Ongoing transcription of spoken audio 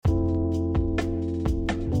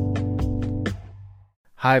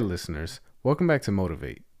Hi, listeners. Welcome back to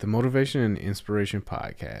Motivate, the Motivation and Inspiration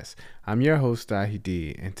Podcast. I'm your host,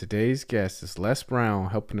 Dahidi, and today's guest is Les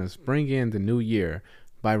Brown, helping us bring in the new year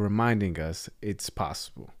by reminding us it's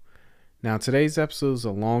possible. Now, today's episode is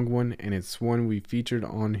a long one, and it's one we featured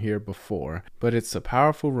on here before, but it's a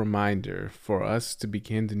powerful reminder for us to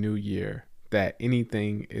begin the new year that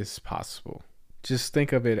anything is possible. Just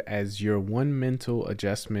think of it as you're one mental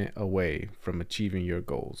adjustment away from achieving your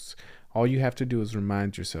goals. All you have to do is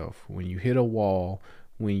remind yourself when you hit a wall,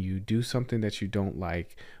 when you do something that you don't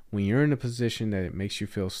like, when you're in a position that it makes you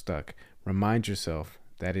feel stuck, remind yourself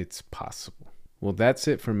that it's possible. Well, that's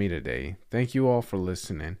it for me today. Thank you all for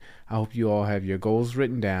listening. I hope you all have your goals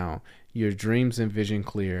written down, your dreams and vision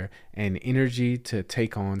clear, and energy to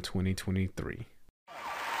take on 2023.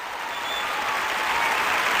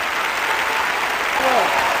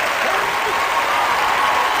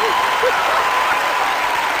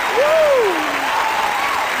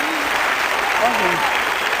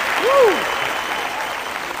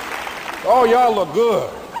 Oh, y'all look good.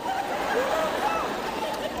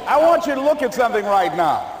 I want you to look at something right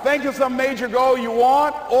now. Think of some major goal you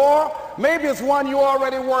want, or maybe it's one you're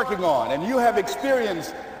already working on and you have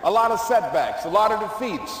experienced a lot of setbacks, a lot of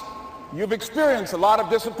defeats. You've experienced a lot of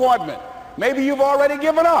disappointment. Maybe you've already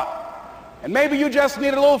given up. And maybe you just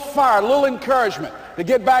need a little fire, a little encouragement to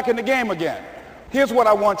get back in the game again. Here's what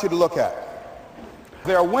I want you to look at.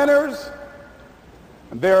 There are winners,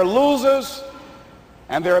 and there are losers,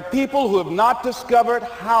 and there are people who have not discovered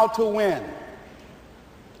how to win.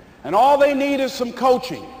 And all they need is some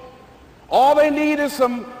coaching. All they need is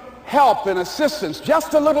some help and assistance,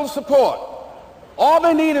 just a little support. All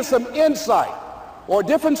they need is some insight or a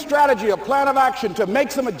different strategy, a plan of action to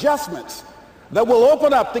make some adjustments that will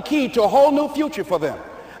open up the key to a whole new future for them,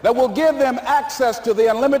 that will give them access to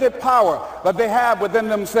the unlimited power that they have within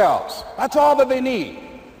themselves. That's all that they need.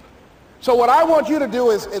 So what I want you to do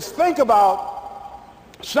is think about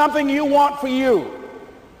something you want for you,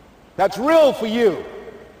 that's real for you,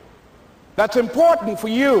 that's important for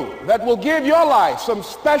you, that will give your life some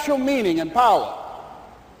special meaning and power.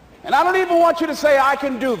 And I don't even want you to say, I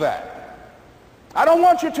can do that. I don't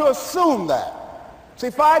want you to assume that.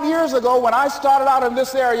 See, 5 years ago when I started out in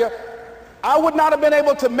this area, I would not have been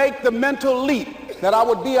able to make the mental leap that I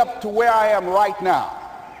would be up to where I am right now.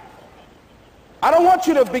 I don't want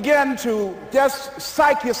you to begin to just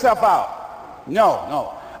psych yourself out.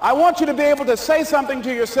 No. I want you to be able to say something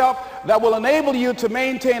to yourself that will enable you to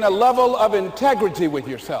maintain a level of integrity with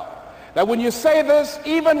yourself. That when you say this,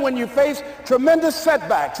 even when you face tremendous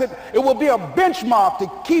setbacks, it will be a benchmark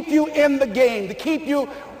to keep you in the game, to keep you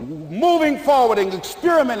moving forward and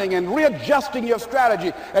experimenting and readjusting your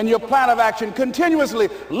strategy and your plan of action, continuously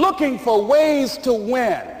looking for ways to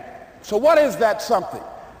win. So what is that something?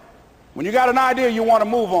 When you got an idea you want to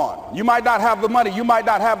move on, you might not have the money, you might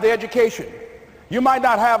not have the education, you might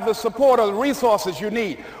not have the support or the resources you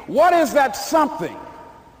need. What is that something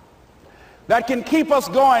that can keep us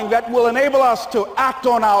going, that will enable us to act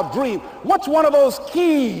on our dream? What's one of those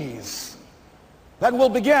keys that will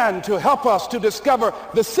begin to help us to discover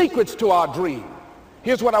the secrets to our dream?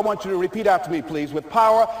 Here's what I want you to repeat after me, please, with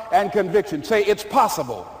power and conviction. Say, it's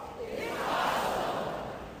possible. It's possible.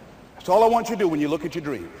 That's all I want you to do when you look at your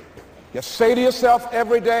dream. Just say to yourself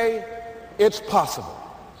every day, it's possible.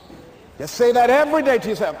 Just say that every day to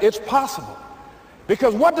yourself, it's possible.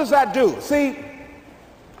 Because what does that do? See,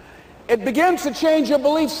 it begins to change your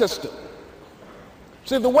belief system.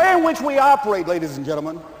 See, the way in which we operate, ladies and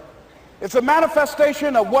gentlemen, it's a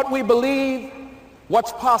manifestation of what we believe,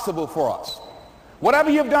 what's possible for us.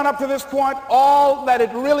 Whatever you've done up to this point, all that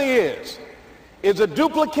it really is a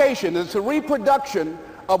duplication, it's a reproduction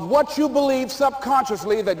of what you believe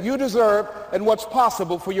subconsciously that you deserve and what's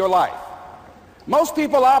possible for your life. Most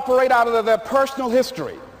people operate out of their personal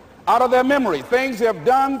history, out of their memory, things they've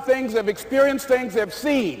done, things they've experienced, things they've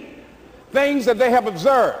seen, things that they have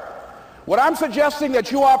observed. What I'm suggesting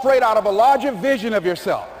that you operate out of a larger vision of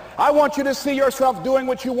yourself. I want you to see yourself doing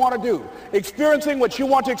what you want to do, experiencing what you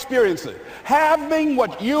want to experience, having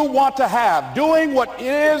what you want to have, doing what it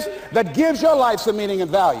is that gives your life some meaning and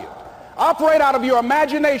value. Operate out of your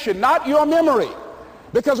imagination, not your memory.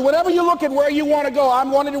 Because whenever you look at where you want to go,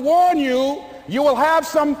 I'm wanting to warn you, you will have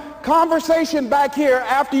some conversation back here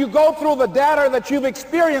after you go through the data that you've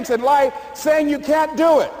experienced in life saying you can't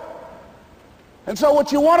do it. And so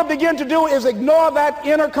what you want to begin to do is ignore that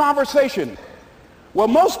inner conversation. Well,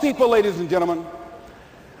 most people, ladies and gentlemen,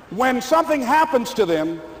 when something happens to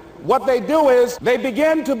them, what they do is they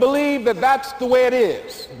begin to believe that that's the way it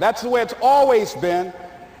is. That's the way it's always been.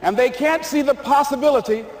 And they can't see the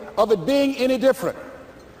possibility of it being any different.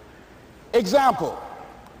 Example,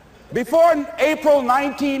 Before April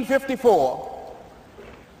 1954,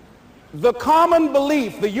 the common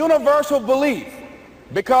belief, the universal belief,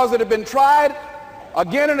 because it had been tried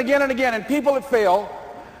again and again and again and people had failed,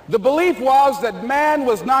 the belief was that man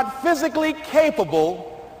was not physically capable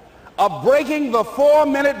of breaking the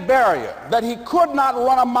 4-minute barrier, that he could not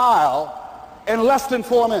run a mile in less than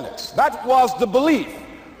 4 minutes. That was the belief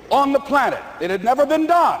on the planet. It had never been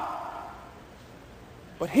done.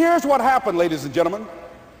 But here's what happened, ladies and gentlemen.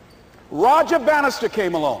 Roger Bannister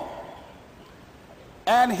came along,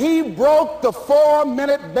 and he broke the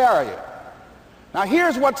 4-minute barrier. Now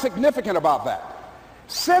here's what's significant about that.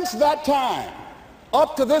 Since that time,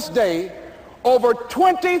 up to this day, over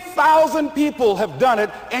 20,000 people have done it,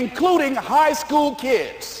 including high school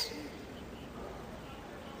kids.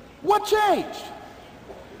 What changed?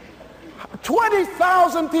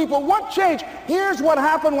 20,000 people, what changed? Here's what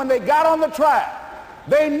happened when they got on the track.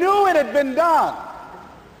 They knew it had been done.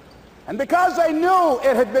 And because they knew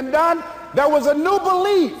it had been done, there was a new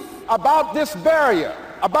belief about this barrier,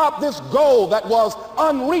 about this goal that was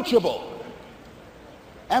unreachable.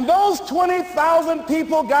 And those 20,000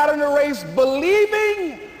 people got in the race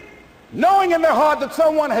believing, knowing in their heart that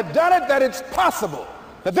someone had done it, that it's possible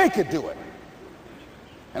that they could do it.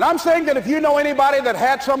 And I'm saying that if you know anybody that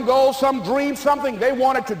had some goal, some dream, something they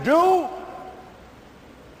wanted to do,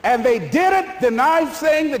 and they did it, then I'm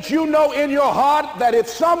saying that you know in your heart that if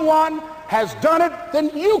someone has done it, then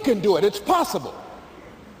you can do it. It's possible.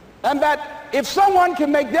 And that if someone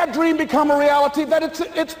can make their dream become a reality, that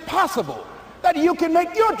it's possible that you can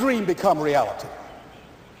make your dream become reality.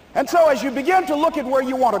 And so as you begin to look at where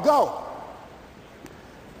you want to go,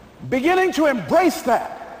 beginning to embrace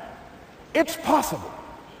that, it's possible.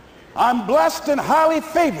 I'm blessed and highly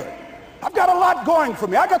favored. I've got a lot going for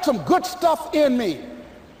me. I got some good stuff in me.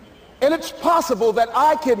 And it's possible that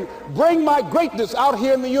I can bring my greatness out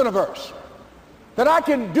here in the universe. That I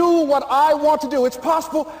can do what I want to do. It's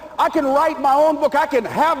possible I can write my own book. I can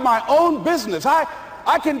have my own business.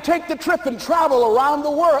 I can take the trip and travel around the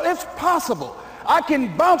world. It's possible. I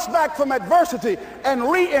can bounce back from adversity and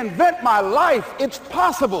reinvent my life. It's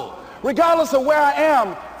possible. Regardless of where I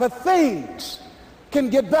am, the things can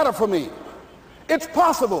get better for me. It's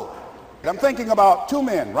possible. I'm thinking about two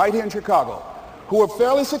men right here in Chicago who were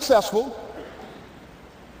fairly successful,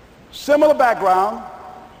 similar background,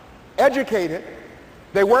 educated.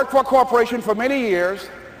 They worked for a corporation for many years,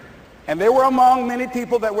 and they were among many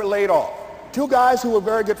people that were laid off. Two guys who were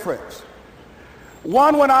very good friends.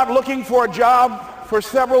 One went out looking for a job for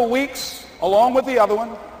several weeks along with the other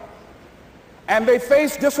one, and they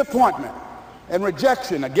faced disappointment and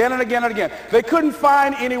rejection again and again and again. They couldn't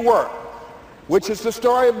find any work, which is the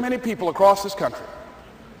story of many people across this country.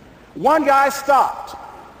 One guy stopped.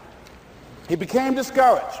 He became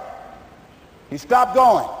discouraged. He stopped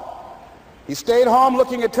going. He stayed home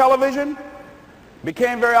looking at television,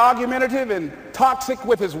 became very argumentative and toxic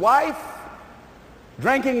with his wife,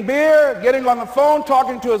 drinking beer, getting on the phone,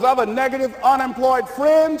 talking to his other negative, unemployed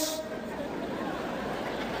friends.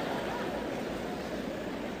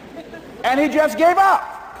 And he just gave up.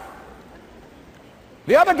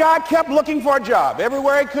 The other guy kept looking for a job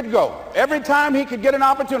everywhere he could go. Every time he could get an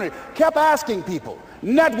opportunity, kept asking people,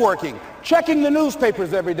 networking, checking the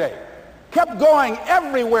newspapers every day. Kept going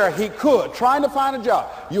everywhere he could, trying to find a job.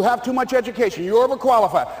 You have too much education. You're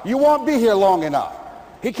overqualified. You won't be here long enough.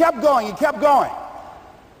 He kept going. He kept going.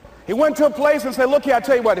 He went to a place and said, look here, I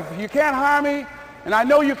tell you what, if you can't hire me, and I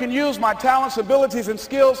know you can use my talents, abilities, and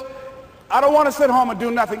skills, I don't want to sit home and do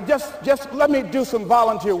nothing. Just let me do some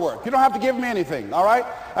volunteer work. You don't have to give me anything, all right?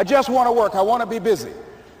 I just want to work. I want to be busy.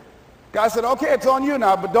 Guy said, okay, it's on you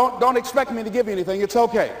now, but don't expect me to give you anything. It's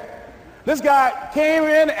okay. This guy came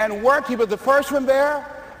in and worked. He was the first one there.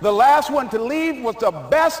 The last one to leave was the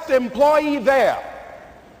best employee there.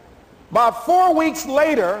 About 4 weeks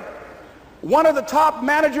later, one of the top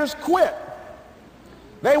managers quit.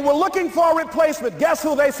 They were looking for a replacement. Guess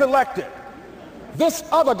who they selected? This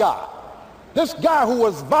other guy. This guy who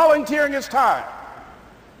was volunteering his time.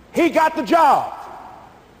 He got the job.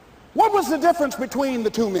 What was the difference between the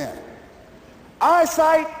two men?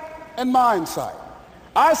 Eyesight and mindsight.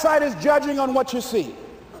 Eyesight is judging on what you see.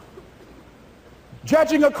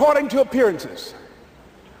 Judging according to appearances.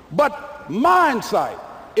 But mindsight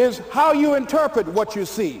is how you interpret what you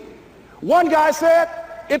see. One guy said,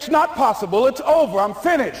 it's not possible, it's over, I'm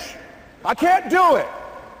finished. I can't do it.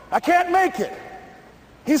 I can't make it.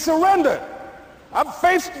 He surrendered. I've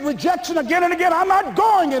faced rejection again and again. I'm not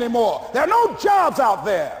going anymore. There are no jobs out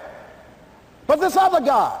there. But this other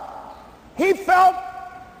guy, he felt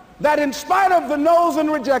that in spite of the no's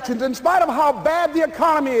and rejections, in spite of how bad the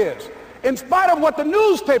economy is, in spite of what the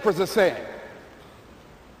newspapers are saying,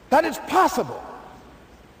 that it's possible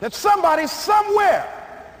that somebody somewhere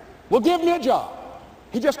will give me a job.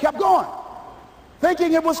 He just kept going,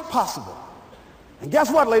 thinking it was possible. And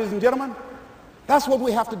guess what, ladies and gentlemen? That's what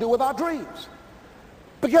we have to do with our dreams.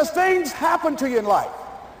 Because things happen to you in life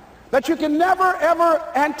that you can never, ever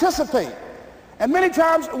anticipate. And many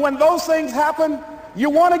times when those things happen, you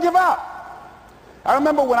want to give up. I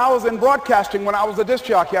remember when I was in broadcasting, when I was a disc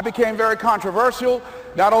jockey, I became very controversial,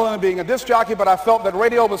 not only being a disc jockey, but I felt that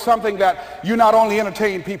radio was something that you not only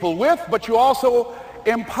entertain people with, but you also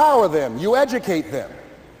empower them, you educate them.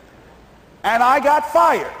 And I got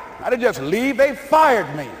fired. I didn't just leave, they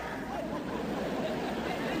fired me.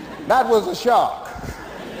 That was a shock.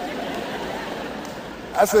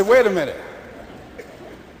 I said, wait a minute.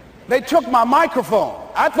 They took my microphone.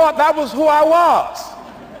 I thought that was who I was.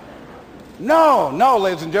 No,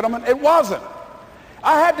 ladies and gentlemen, it wasn't.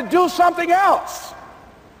 I had to do something else.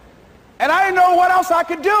 And I didn't know what else I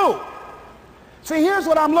could do. See, here's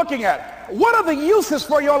what I'm looking at. What are the uses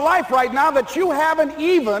for your life right now that you haven't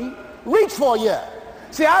even reached for yet?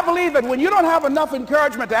 See, I believe that when you don't have enough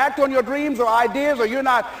encouragement to act on your dreams or ideas, or you're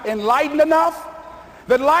not enlightened enough,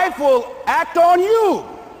 that life will act on you.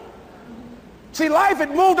 See, life had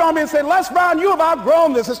moved on me and said, Les Brown, you have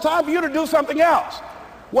outgrown this. It's time for you to do something else.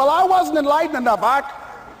 Well, I wasn't enlightened enough. I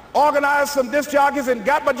organized some disc jockeys and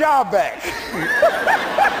got my job back.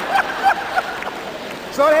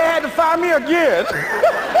 So they had to fire me again.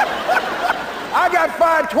 I got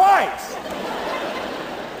fired twice.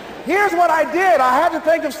 Here's what I did. I had to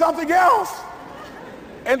think of something else.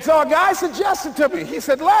 And so a guy suggested to me, he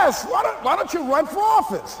said, Les, why don't you run for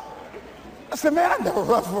office? I said, man, I've never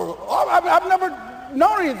run for office. I've never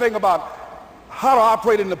known anything about how to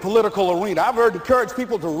operate in the political arena. I've heard encourage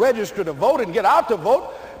people to register to vote and get out to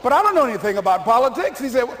vote, but I don't know anything about politics. He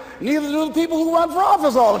said, well, neither do the people who run for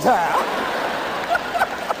office all the time.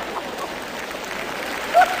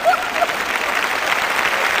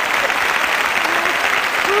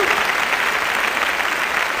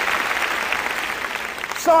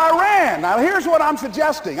 So I ran. Now here's what I'm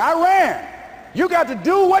suggesting. I ran. You got to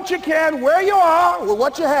do what you can where you are with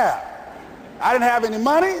what you have. I didn't have any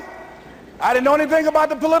money. I didn't know anything about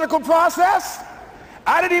the political process.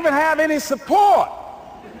 I didn't even have any support.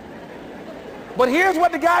 But here's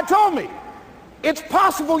what the guy told me. It's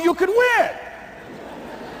possible you could win.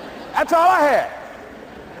 That's all I had.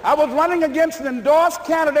 I was running against an endorsed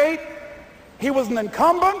candidate. He was an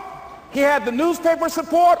incumbent. He had the newspaper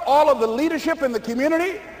support, all of the leadership in the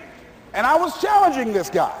community, and I was challenging this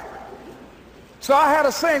guy. So I had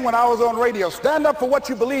a saying when I was on radio, stand up for what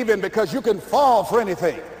you believe in because you can fall for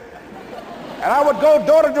anything. And I would go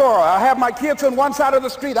door to door. I have my kids on one side of the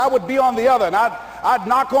street. I would be on the other, and I'd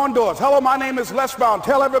knock on doors. Hello, my name is Les Brown.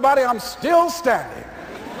 Tell everybody I'm still standing.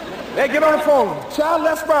 They get on the phone. Child,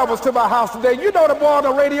 Les Brown was to my house today. You know the boy on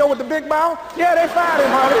the radio with the big mouth? Yeah, they fired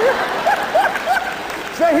him, honey.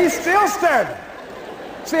 Say he's still standing.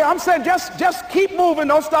 See, I'm saying just keep moving.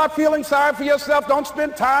 Don't start feeling sorry for yourself. Don't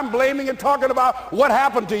spend time blaming and talking about what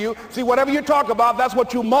happened to you. See, whatever you talk about, that's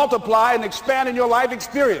what you multiply and expand in your life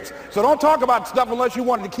experience. So don't talk about stuff unless you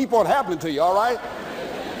want it to keep on happening to you, all right?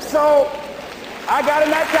 So I got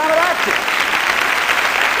in that kind of action.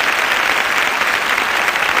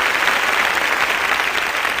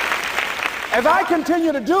 As I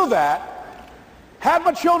continue to do that, had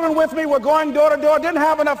my children with me, we're going door to door, didn't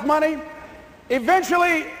have enough money.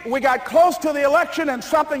 Eventually, we got close to the election and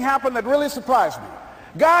something happened that really surprised me.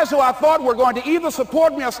 Guys who I thought were going to either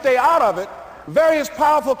support me or stay out of it, various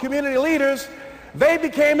powerful community leaders, they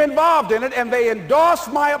became involved in it and they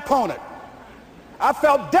endorsed my opponent. I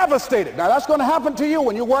felt devastated. Now that's going to happen to you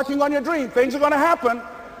when you're working on your dream. Things are going to happen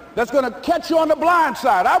that's going to catch you on the blind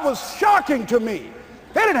side. That was shocking to me.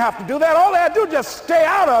 They didn't have to do that. All they had to do was just stay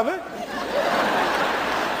out of it.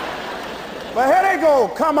 But here they go,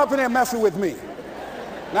 come up in there messing with me.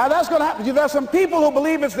 Now that's going to happen. There's some people who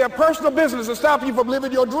believe it's their personal business to stop you from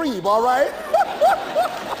living your dream, all right?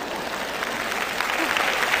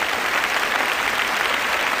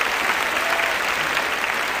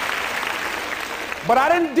 But I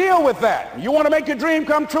didn't deal with that. You want to make your dream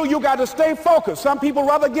come true, you got to stay focused. Some people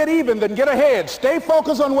rather get even than get ahead. Stay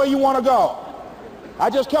focused on where you want to go. I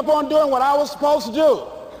just kept on doing what I was supposed to do.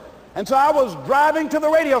 And so I was driving to the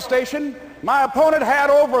radio station. My opponent had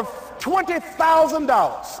over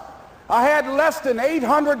 $20,000. I had less than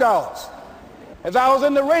 $800. As I was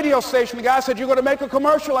in the radio station, the guy said, "You're going to make a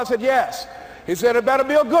commercial?" I said, "Yes." He said, "It better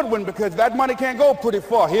be a good one because that money can't go pretty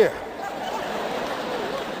far here."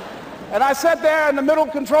 And I sat there in the middle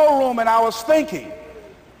control room and I was thinking.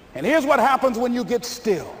 And here's what happens when you get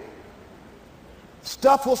still.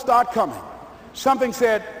 Stuff will start coming. Something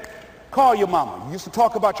said, call your mama. You used to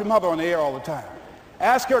talk about your mother on the air all the time.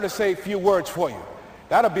 Ask her to say a few words for you.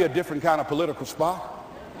 That'll be a different kind of political spot.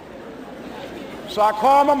 So I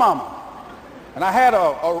called my mama, and I had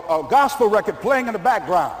a gospel record playing in the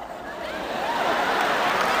background.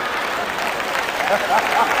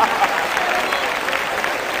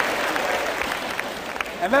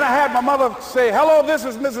 And then I had my mother say, hello, this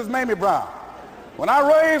is Mrs. Mamie Brown. When I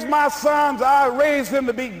raised my sons, I raised them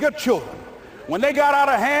to be good children. When they got out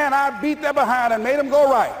of hand, I beat their behind and made them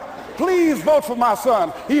go right. Please vote for my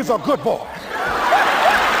son. He's a good boy.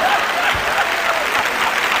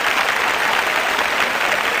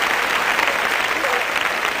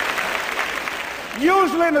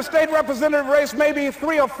 Usually in the state representative race, maybe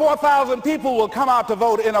 3,000 or 4,000 people will come out to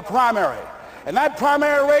vote in a primary. In that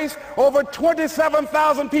primary race, over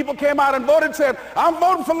 27,000 people came out and voted and said, I'm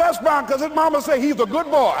voting for Les Brown because his mama said he's a good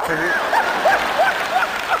boy.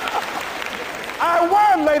 I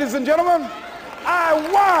won, ladies and gentlemen. I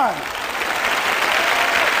won.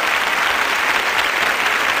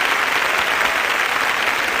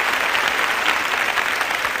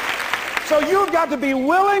 So you've got to be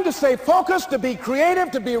willing to stay focused, to be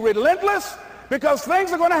creative, to be relentless, because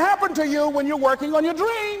things are going to happen to you when you're working on your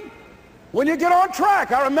dream. When you get on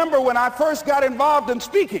track. I remember when I first got involved in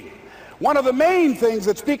speaking, one of the main things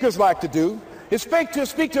that speakers like to do is speak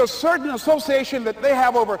to a certain association that they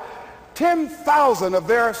have over 10,000 of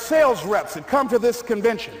their sales reps that come to this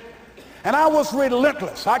convention. And I was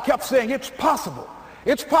relentless. I kept saying, it's possible.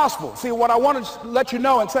 It's possible. See, what I want to let you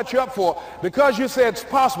know and set you up for, because you say it's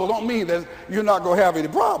possible, don't mean that you're not going to have any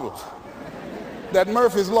problems. That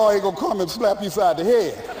Murphy's Law ain't going to come and slap you side the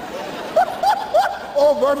head.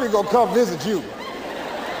 Oh, Murphy gonna come visit you.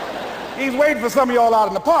 He's waiting for some of y'all out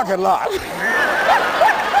in the parking lot.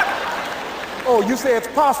 Oh, you say it's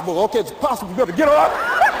possible. Okay, it's possible. You better get up.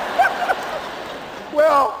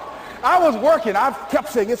 Well, I was working. I kept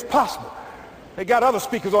saying it's possible. They got other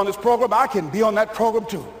speakers on this program. I can be on that program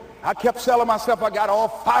too. I kept selling myself. I got all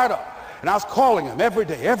fired up. And I was calling them every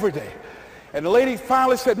day, every day. And the lady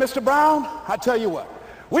finally said, Mr. Brown, I tell you what.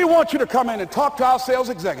 We want you to come in and talk to our sales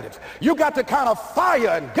executives. You got the kind of fire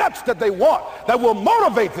and guts that they want that will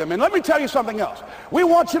motivate them. And let me tell you something else. We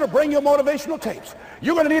want you to bring your motivational tapes.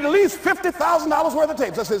 You're going to need at least $50,000 worth of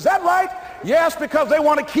tapes. I said, is that right? Yes, because they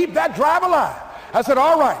want to keep that drive alive. I said,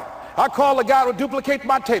 all right. I called the guy to duplicate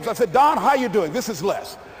my tapes. I said, Don, how you doing? This is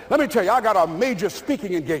Les. Let me tell you, I got a major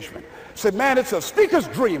speaking engagement. I said, man, it's a speaker's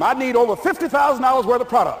dream. I need over $50,000 worth of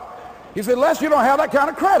product. He said, Les, you don't have that kind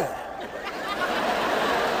of credit.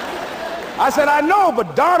 I said, I know,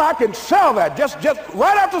 but Don, I can sell that. Just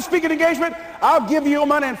right after speaking engagement, I'll give you your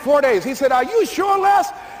money in 4 days. He said, are you sure, Les?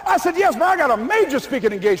 I said, yes, man, I got a major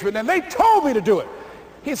speaking engagement, and they told me to do it.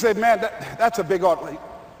 He said, man, that's a big order.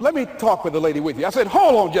 Let me talk with the lady with you. I said,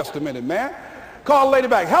 hold on just a minute, man. Call the lady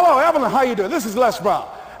back. Hello, Evelyn, how you doing? This is Les Brown.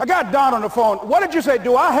 I got Don on the phone. What did you say?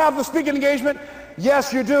 Do I have the speaking engagement?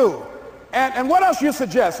 Yes, you do. And what else you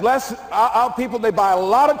suggest? Les, our people, they buy a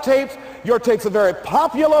lot of tapes. Your tapes are very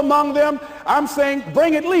popular among them. I'm saying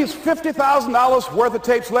bring at least $50,000 worth of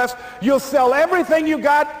tapes, Les. You'll sell everything you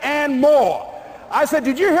got and more. I said,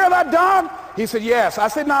 did you hear that, Don? He said, yes. I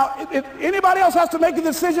said, now, if anybody else has to make a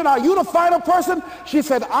decision, are you the final person? She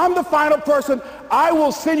said, I'm the final person. I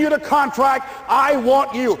will send you the contract. I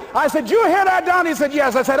want you. I said, you hear that, Don? He said,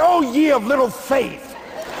 yes. I said, oh, ye of little faith.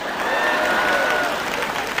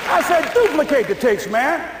 I said, duplicate the tapes,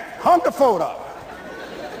 man. Hung the phone up.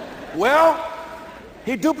 Well,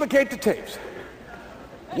 he duplicated the tapes.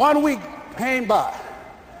 1 week came by.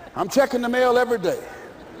 I'm checking the mail every day.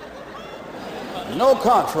 No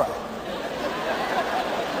contract.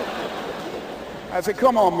 I said,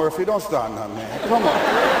 come on, Murphy, don't start nothing, man. Come on.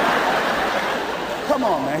 Come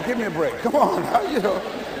on, man, give me a break. Come on, you know,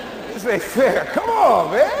 this ain't fair. Come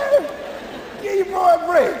on, man. Give your boy a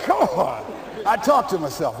break. Come on. I talked to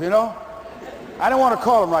myself, you know. I didn't want to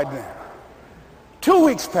call him right now. 2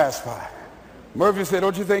 weeks passed by. Murphy said,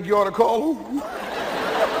 don't you think you ought to call him?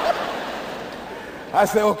 I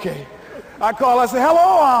said, okay. I called. I said,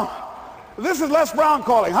 hello, this is Les Brown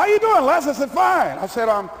calling. How you doing, Les? I said, fine. I said,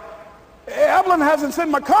 Evelyn hasn't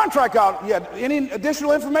sent my contract out yet. Any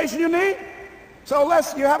additional information you need? So,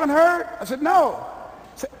 Les, you haven't heard? I said, no.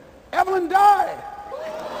 I said, Evelyn died.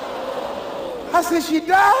 I said, she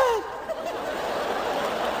died?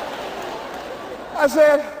 I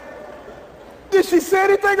said, did she say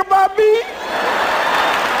anything about me?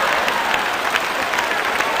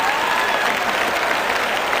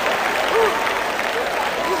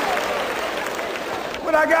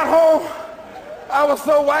 When I got home, I was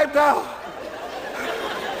so wiped out.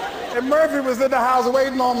 And Murphy was in the house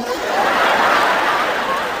waiting on me.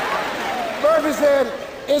 Murphy said,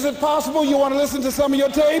 is it possible you want to listen to some of your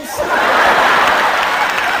tapes?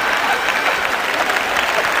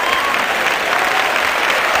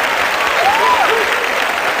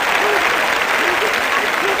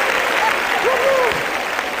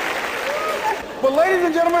 But ladies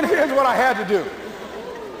and gentlemen, here's what I had to do.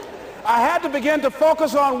 I had to begin to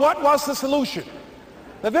focus on what was the solution.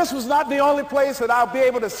 That this was not the only place that I'll be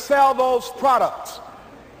able to sell those products.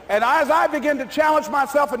 And as I began to challenge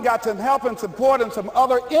myself and got some help and support and some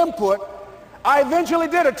other input, I eventually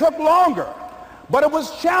did. It took longer, but it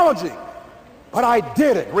was challenging. But I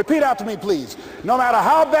did it. Repeat after me, please. No matter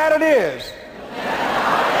how bad it is,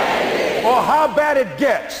 or how bad it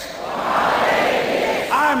gets,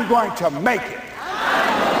 I'm going to make it.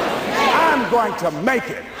 I'm going to make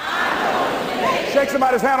it. Shake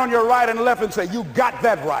somebody's hand on your right and left and say, you got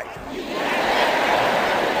that right.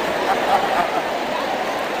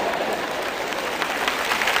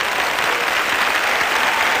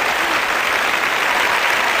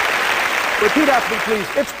 Repeat after me, please.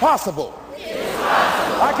 It's possible.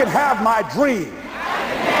 I can have my dream.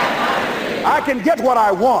 I can get what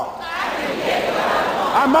I want.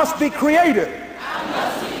 I must be creative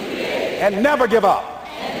and never give up.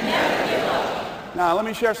 Now, let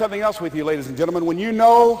me share something else with you, ladies and gentlemen. When you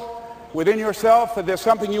know within yourself that there's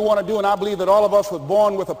something you want to do, and I believe that all of us were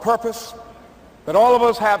born with a purpose, that all of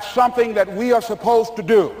us have something that we are supposed to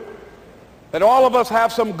do, that all of us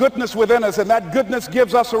have some goodness within us, and that goodness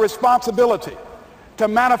gives us a responsibility to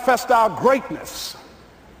manifest our greatness.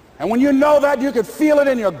 And when you know that, you can feel it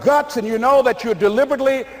in your guts, and you know that you're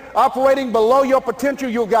deliberately operating below your potential,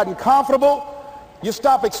 you've gotten comfortable, you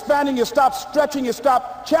stop expanding, you stop stretching, you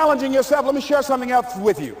stop challenging yourself. Let me share something else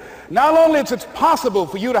with you. Not only is it possible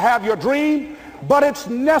for you to have your dream, but it's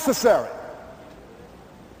necessary.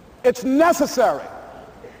 It's necessary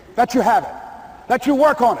that you have it, that you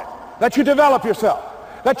work on it, that you develop yourself,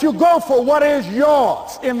 that you go for what is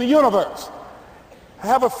yours in the universe. I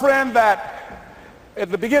have a friend that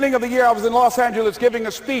at the beginning of the year I was in Los Angeles giving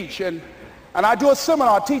a speech, and I do a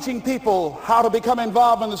seminar teaching people how to become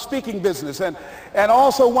involved in the speaking business, and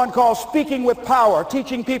also one called Speaking with Power,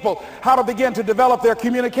 teaching people how to begin to develop their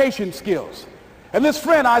communication skills. And this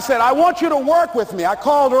friend, I said, I want you to work with me. I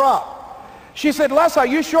called her up. She said, Les, are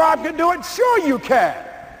you sure I can do it? Sure you can.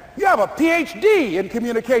 You have a PhD in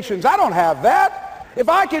communications. I don't have that. If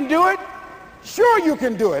I can do it, sure you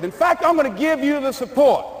can do it. In fact, I'm going to give you the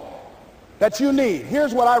support that you need.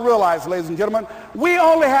 Here's what I realize, ladies and gentlemen. We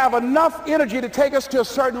only have enough energy to take us to a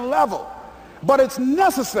certain level. But it's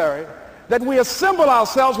necessary that we assemble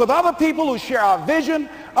ourselves with other people who share our vision,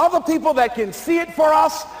 other people that can see it for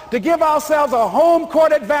us, to give ourselves a home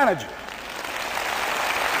court advantage.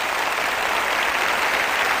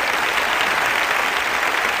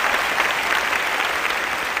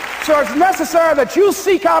 So it's necessary that you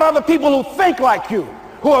seek out other people who think like you,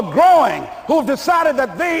 who are growing, who have decided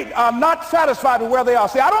that they are not satisfied with where they are.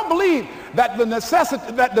 See, I don't believe that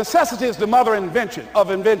necessity is the mother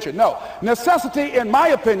of invention. No, necessity, in my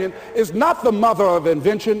opinion, is not the mother of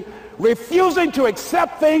invention. Refusing to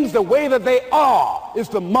accept things the way that they are is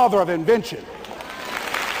the mother of invention.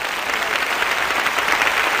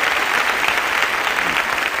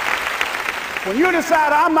 When you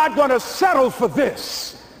decide, I'm not going to settle for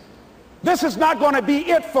this, this is not going to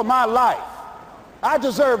be it for my life, I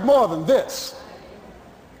deserve more than this.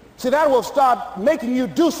 See, that will start making you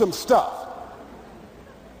do some stuff.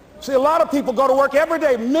 See, a lot of people go to work every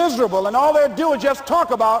day miserable, and all they do is just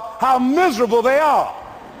talk about how miserable they are.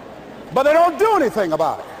 But they don't do anything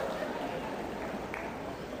about it.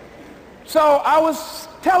 So I was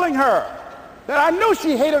telling her that I knew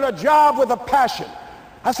she hated her job with a passion.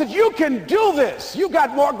 I said, you can do this. You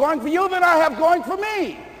got more going for you than I have going for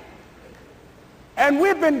me. And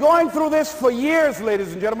we've been going through this for years,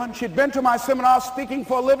 ladies and gentlemen. She'd been to my seminar speaking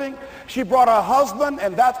for a living. She brought her husband,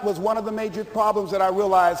 and that was one of the major problems that I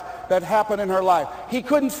realized that happened in her life. He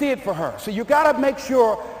couldn't see it for her. So you got to make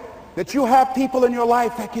sure that you have people in your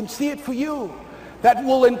life that can see it for you, that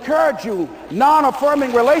will encourage you.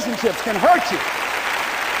 Non-affirming relationships can hurt you.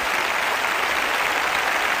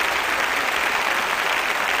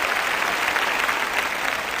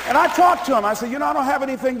 And I talked to him. I said, you know, I don't have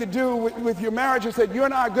anything to do with your marriage. I said, you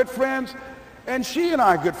and I are good friends, and she and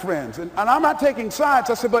I are good friends. And I'm not taking sides.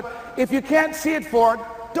 I said, but if you can't see it for her,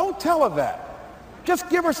 don't tell her that. Just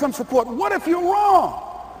give her some support. What if you're wrong?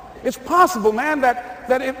 It's possible, man, that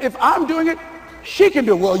if I'm doing it, she can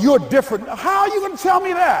do it. Well, you're different. How are you going to tell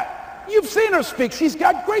me that? You've seen her speak. She's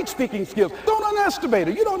got great speaking skills. Don't underestimate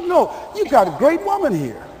her. You don't know. You got a great woman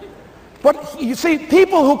here. But you see,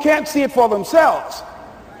 people who can't see it for themselves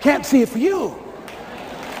can't see it for you.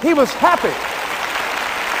 He was happy.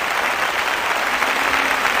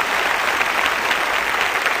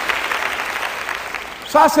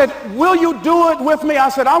 So I said, will you do it with me? I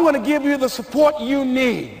said, I'm going to give you the support you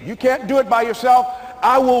need. You can't do it by yourself.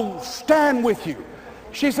 I will stand with you.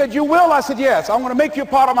 She said, you will? I said, yes. I'm going to make you a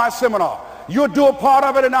part of my seminar. You'll do a part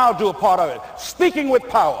of it and I'll do a part of it. Speaking with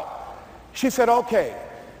power. She said, okay.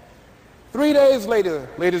 3 days later,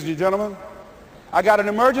 ladies and gentlemen, I got an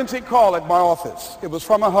emergency call at my office. It was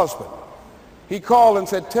from her husband. He called and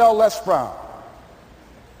said, tell Les Brown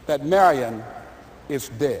that Marion is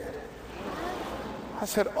dead. I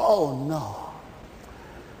said, oh no.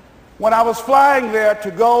 When I was flying there to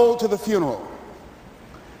go to the funeral,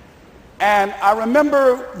 and I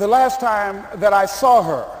remember the last time that I saw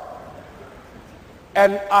her,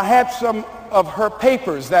 and I had some of her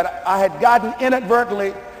papers that I had gotten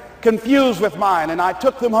inadvertently confused with mine, and I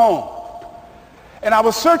took them home. And I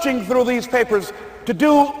was searching through these papers to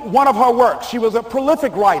do one of her works. She was a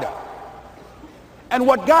prolific writer. And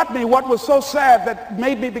what got me, what was so sad that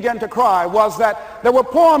made me begin to cry, was that there were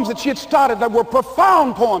poems that she had started that were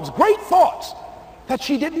profound poems, great thoughts that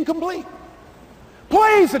she didn't complete.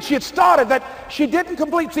 Plays that she had started that she didn't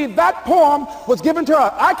complete. See, that poem was given to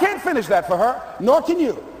her. I can't finish that for her, nor can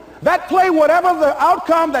you. That play, whatever the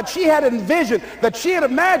outcome that she had envisioned, that she had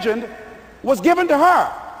imagined, was given to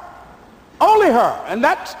her. Only her. And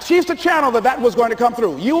that she's the channel that was going to come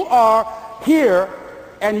through. You are here,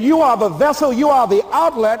 and you are the vessel, you are the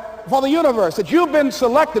outlet for the universe. That you've been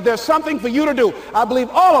selected. There's something for you to do. I believe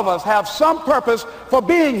all of us have some purpose for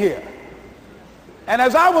being here. And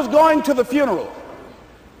as I was going to the funeral,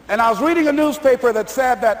 and I was reading a newspaper that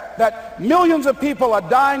said that millions of people are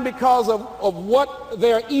dying because of what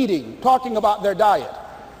they're eating, talking about their diet.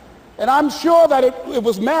 And I'm sure that it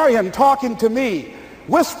was Marion talking to me,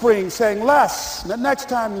 whispering, saying, Les, the next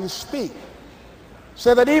time you speak,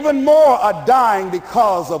 say that even more are dying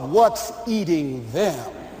because of what's eating them.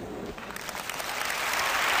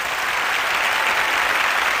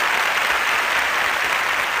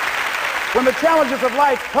 When the challenges of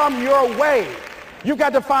life come your way, you've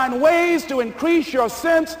got to find ways to increase your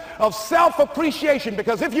sense of self-appreciation,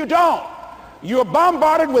 because if you don't, you're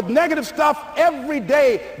bombarded with negative stuff every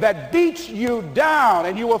day that beats you down,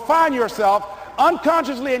 and you will find yourself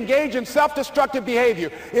unconsciously engaged in self-destructive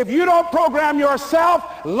behavior. If you don't program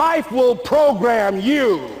yourself, life will program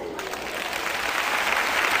you.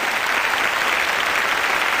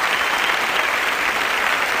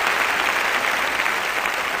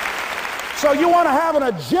 So you want to have an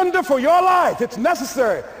agenda for your life. It's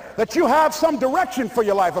necessary that you have some direction for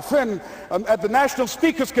your life. A friend at the National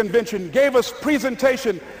Speakers Convention gave us a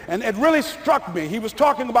presentation, and it really struck me. He was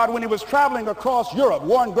talking about when he was traveling across Europe,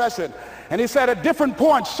 Warren Gresham, and he said at different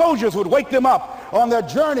points, soldiers would wake them up on their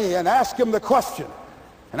journey and ask him the question.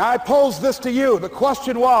 And I posed this to you. The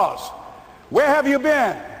question was, where have you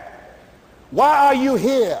been? Why are you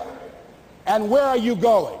here? And where are you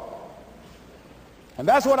going? And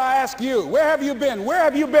that's what I ask you. Where have you been? Where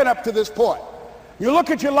have you been up to this point? You look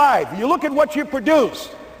at your life. You look at what you produce.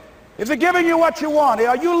 Is it giving you what you want?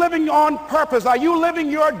 Are you living on purpose? Are you living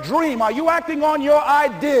your dream? Are you acting on your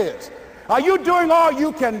ideas? Are you doing all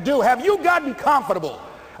you can do? Have you gotten comfortable?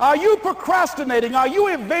 Are you procrastinating? Are you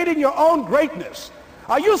evading your own greatness?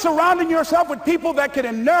 Are you surrounding yourself with people that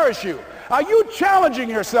can nourish you? Are you challenging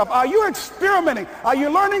yourself? Are you experimenting? Are you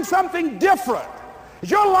learning something different? Is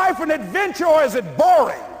your life an adventure, or is it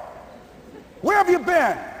boring? Where have you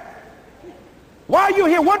been? Why are you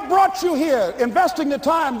here? What brought you here? Investing the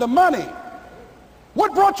time, the money.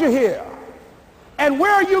 What brought you here? And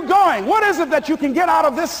where are you going? What is it that you can get out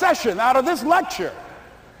of this session, out of this lecture?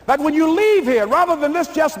 That when you leave here, rather than this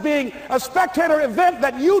just being a spectator event,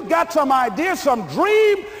 that you got some idea, some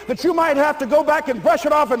dream, that you might have to go back and brush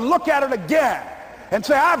it off and look at it again and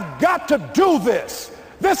say, I've got to do this.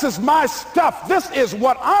 This is my stuff. This is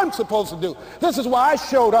what I'm supposed to do. This is why I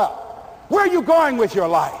showed up. Where are you going with your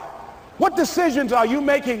life? What decisions are you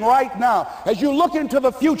making right now as you look into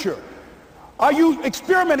the future? Are you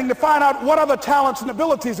experimenting to find out what other talents and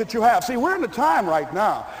abilities that you have? See, we're in a time right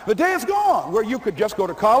now. The day is gone where you could just go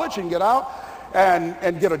to college and get out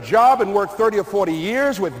and get a job and work 30 or 40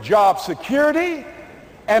 years with job security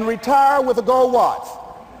and retire with a gold watch.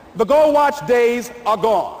 The gold watch days are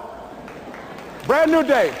gone. Brand new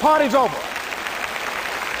day. Party's over.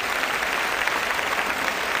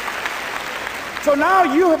 So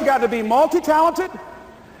now you have got to be multi-talented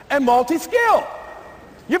and multi-skilled.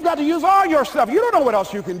 You've got to use all your stuff. You don't know what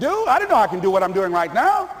else you can do. I didn't know I can do what I'm doing right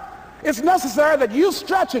now. It's necessary that you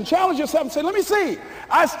stretch and challenge yourself and say, let me see.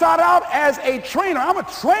 I started out as a trainer. I'm a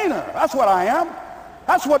trainer. That's what I am.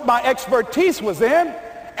 That's what my expertise was in.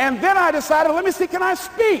 And then I decided, let me see, can I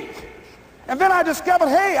speak? And then I discovered,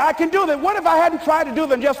 hey, I can do that. What if I hadn't tried to do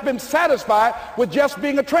that and just been satisfied with just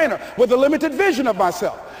being a trainer, with a limited vision of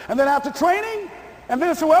myself? And then after training, and then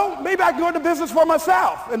I said, well, maybe I can go into business for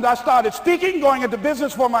myself. And I started speaking, going into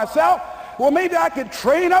business for myself. Well, maybe I could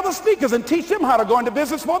train other speakers and teach them how to go into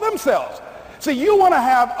business for themselves. See, you want to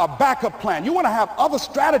have a backup plan. You want to have other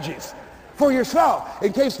strategies for yourself.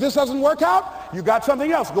 In case this doesn't work out, you got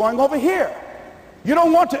something else going over here. You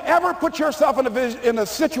don't want to ever put yourself in a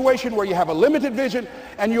situation where you have a limited vision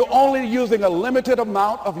and you're only using a limited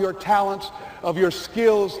amount of your talents, of your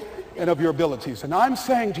skills, and of your abilities. And I'm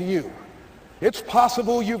saying to you, it's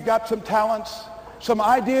possible you've got some talents, some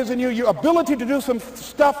ideas in you, your ability to do some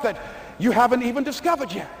stuff that you haven't even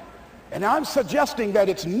discovered yet. And I'm suggesting that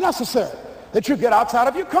it's necessary that you get outside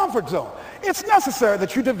of your comfort zone. It's necessary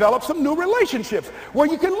that you develop some new relationships where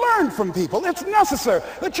you can learn from people. It's necessary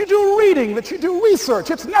that you do reading, that you do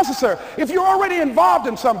research. It's necessary, if you're already involved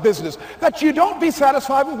in some business, that you don't be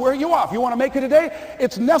satisfied with where you are. If you want to make it today,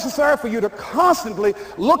 it's necessary for you to constantly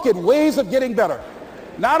look at ways of getting better.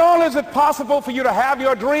 Not only is it possible for you to have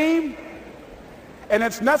your dream, and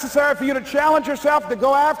it's necessary for you to challenge yourself to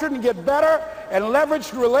go after it and get better and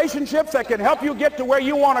leverage relationships that can help you get to where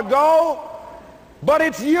you want to go, but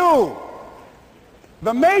it's you.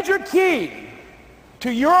 The major key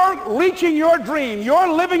to your reaching your dream, your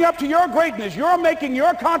living up to your greatness, your making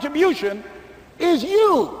your contribution is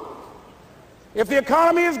you. If the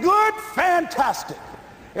economy is good, fantastic.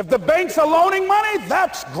 If the banks are loaning money,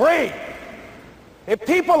 that's great. If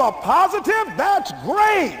people are positive, that's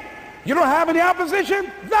great. You don't have any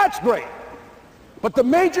opposition, that's great. But the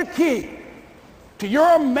major key to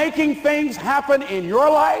your making things happen in your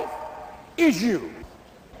life is you.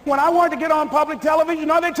 When I wanted to get on public television, you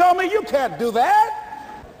know, they told me, you can't do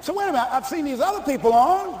that. So wait a minute, I've seen these other people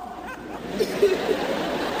on.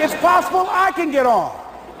 It's possible I can get on.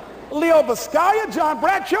 Leo Biscaya, John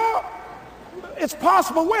Bradshaw, it's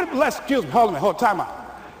possible. Wait a minute, excuse me, hold on, time out.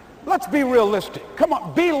 Let's be realistic. Come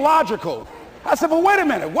on, be logical. I said, well, wait a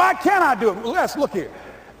minute, why can't I do it? Let's look here.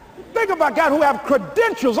 Think about guys who have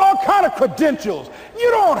credentials, all kind of credentials.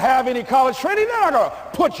 You don't have any college training. They're not going to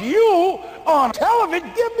put you on television.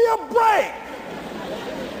 Give me a break.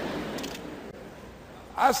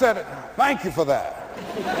 I said, thank you for that.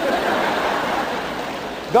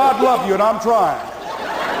 God love you, and I'm trying.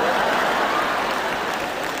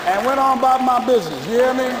 And went on about my business. You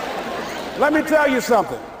hear me? Let me tell you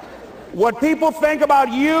something. What people think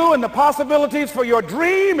about you and the possibilities for your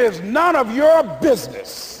dream is none of your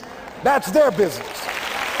business. That's their business.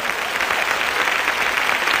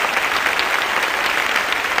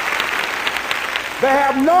 They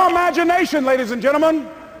have no imagination, ladies and gentlemen.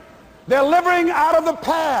 They're living out of the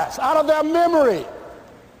past, out of their memory.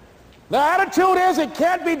 Their attitude is it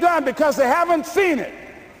can't be done because they haven't seen it.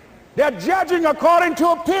 They're judging according to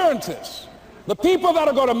appearances. The people that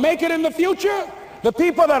are going to make it in the future, the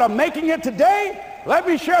people that are making it today, let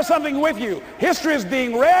me share something with you. History is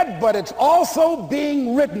being read, but it's also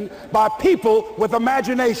being written by people with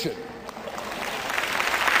imagination.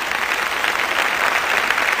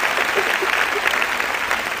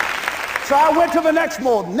 So I went to the next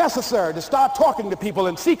mode, necessary to start talking to people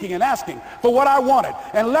and seeking and asking for what I wanted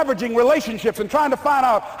and leveraging relationships and trying to find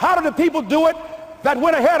out how do the people do it that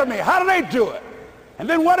went ahead of me? How do they do it? And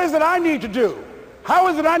then what is it I need to do? How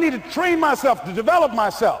is it I need to train myself, to develop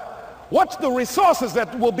myself? What's the resources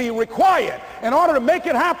that will be required in order to make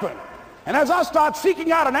it happen? And as I start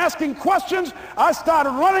seeking out and asking questions, I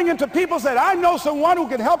started running into people who said, I know someone who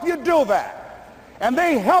can help you do that. And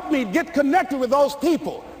they helped me get connected with those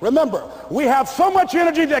people. Remember, we have so much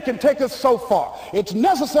energy that can take us so far. It's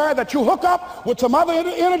necessary that you hook up with some other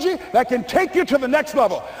energy that can take you to the next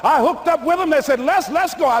level. I hooked up with them. They said,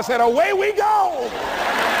 let's go. I said, away we go.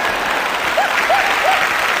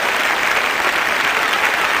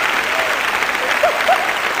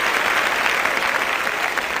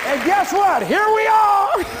 And guess what? Here we are.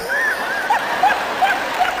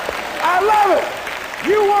 I love it.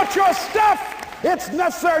 You want your stuff? It's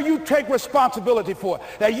necessary you take responsibility for it.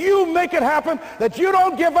 That you make it happen, that you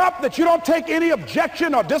don't give up, that you don't take any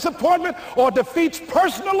objection or disappointment or defeats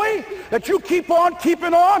personally, that you keep on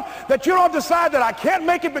keeping on, that you don't decide that I can't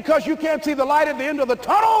make it because you can't see the light at the end of the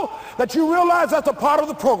tunnel, that you realize that's a part of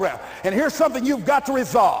the program. And here's something you've got to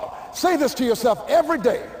resolve. Say this to yourself every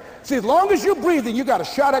day. See, as long as you're breathing, you got a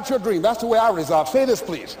shot at your dream. That's the way I resolve. Say this,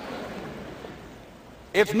 please.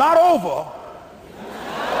 It's not over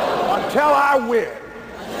until I win.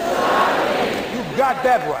 You got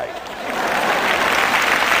that right.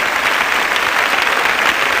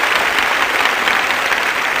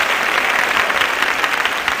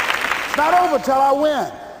 over till I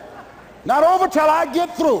win. Not over till I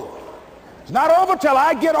get through. It's not over till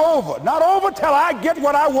I get over. Not over till I get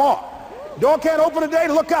what I want. Door can't open today,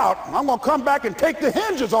 look out. I'm going to come back and take the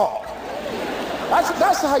hinges off.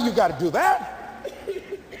 That's how you got to do that.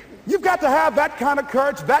 You've got to have that kind of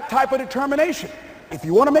courage, that type of determination. If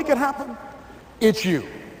you want to make it happen, it's you.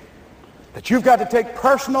 That you've got to take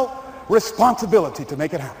personal responsibility to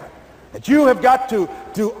make it happen. That you have got to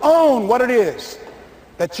own what it is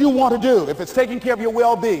that you want to do. If it's taking care of your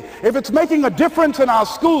well-being, if it's making a difference in our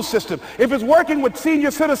school system, if it's working with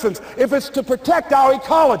senior citizens, if it's to protect our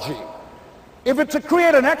ecology, if it's to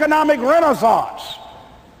create an economic renaissance,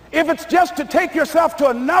 if it's just to take yourself to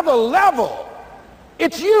another level,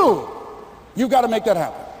 it's you. You've got to make that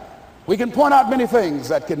happen. We can point out many things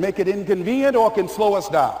that can make it inconvenient or can slow us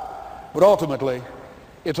down, but ultimately,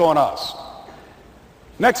 it's on us.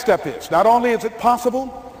 Next step is, not only is it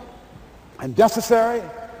possible and necessary,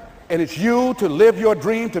 and it's you to live your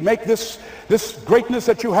dream, to make this greatness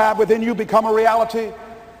that you have within you become a reality,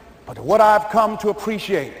 but what I've come to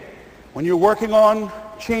appreciate when you're working on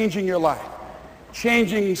changing your life,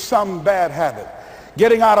 changing some bad habit,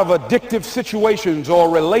 getting out of addictive situations or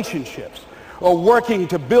relationships, or working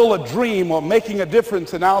to build a dream or making a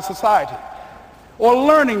difference in our society, or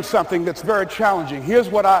learning something that's very challenging. Here's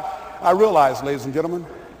what I realize, ladies and gentlemen,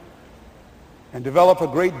 and develop a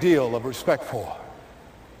great deal of respect for.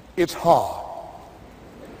 It's hard.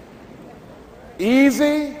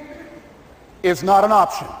 Easy is not an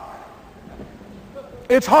option.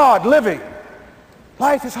 It's hard living.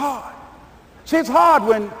 Life is hard. See, it's hard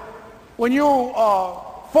when you are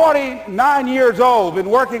 49 years old, been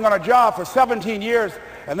working on a job for 17 years,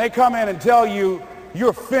 and they come in and tell you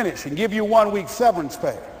you're finished and give you 1 week severance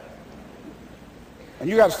pay. And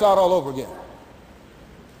you got to start all over again.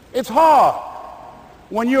 It's hard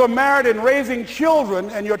when you're married and raising children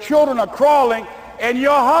and your children are crawling and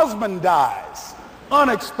your husband dies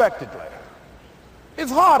unexpectedly.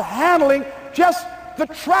 It's hard handling just the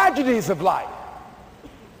tragedies of life.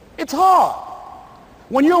 It's hard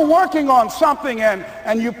when you're working on something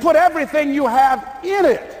and you put everything you have in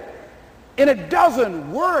it and it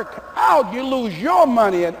doesn't work out. You lose your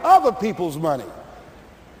money and other people's money.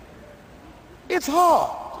 It's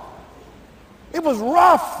hard. It was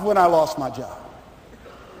rough when I lost my job.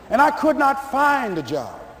 And I could not find a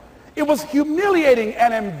job. It was humiliating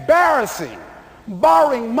and embarrassing,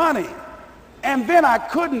 borrowing money. And then I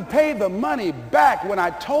couldn't pay the money back when I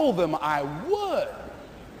told them I would.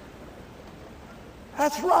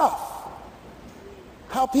 That's rough.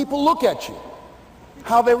 How people look at you,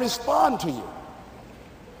 how they respond to you.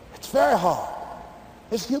 It's very hard.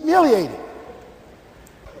 It's humiliating.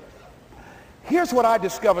 Here's what I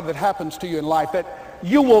discovered that happens to you in life, that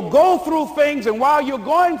you will go through things, and while you're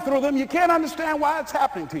going through them, you can't understand why it's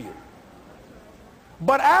happening to you.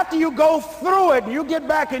 But after you go through it, and you get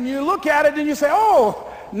back and you look at it and you say,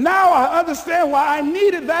 oh, now I understand why I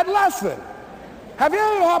needed that lesson. Have it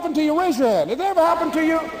ever happened to you? Raise your hand. Has it ever happened to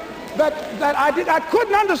you that I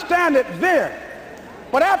couldn't understand it then,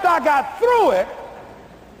 but after I got through it,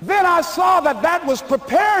 then I saw that that was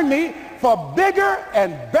preparing me for bigger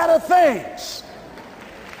and better things.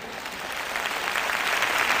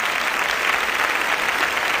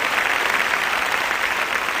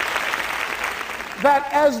 That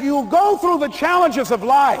as you go through the challenges of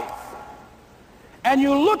life and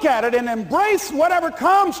you look at it and embrace whatever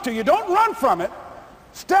comes to you, don't run from it.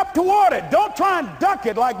 Step toward it. Don't try and duck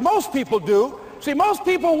it like most people do. See, most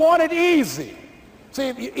people want it easy.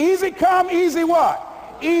 See, easy come, easy what?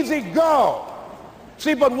 Easy go.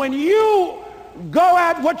 See, but when you go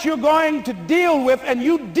at what you're going to deal with and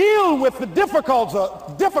you deal with the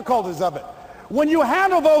difficulties of it, when you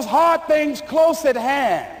handle those hard things close at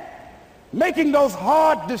hand, making those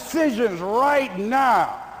hard decisions right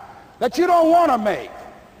now that you don't want to make,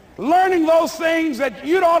 learning those things that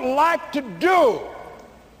you don't like to do,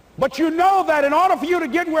 but you know that in order for you to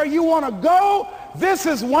get where you want to go, this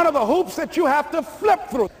is one of the hoops that you have to flip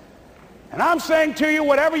through. And I'm saying to you,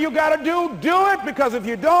 whatever you got to do it, because if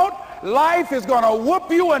you don't, life is going to whoop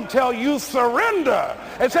you until you surrender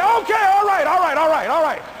and say, okay, all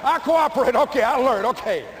right, I cooperate, okay, I learned,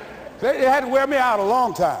 okay. It had to wear me out a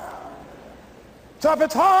long time. So if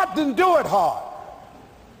it's hard, then do it hard.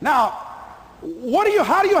 Now,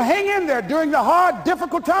 how do you hang in there during the hard,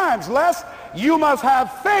 difficult times? Les, you must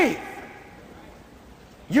have faith.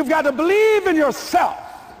 You've got to believe in yourself.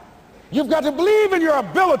 You've got to believe in your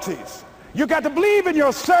abilities. You've got to believe in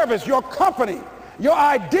your service, your company, your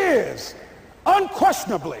ideas,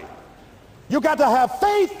 unquestionably. You've got to have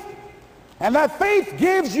faith, and that faith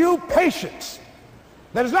gives you patience.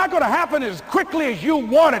 That it's not going to happen as quickly as you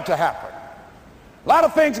want it to happen. A lot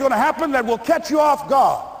of things are going to happen that will catch you off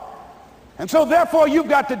guard. And so therefore you've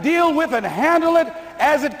got to deal with and handle it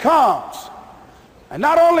as it comes. And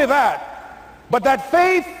not only that, but that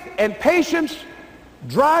faith and patience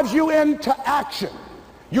drives you into action.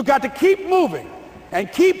 You've got to keep moving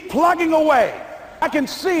and keep plugging away. I can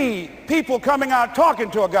see people coming out talking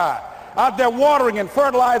to a guy out there watering and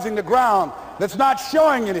fertilizing the ground that's not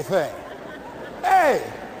showing anything. Hey,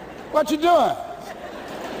 what you doing?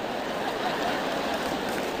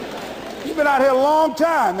 You've been out here a long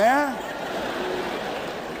time, man.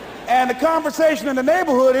 And the conversation in the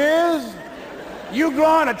neighborhood is, you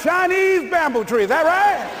growing a Chinese bamboo tree, is that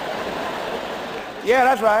right? Yeah,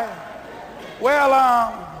 that's right.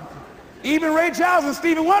 Well, even Ray Charles and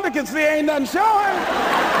Stevie Wonder can see ain't nothing showing.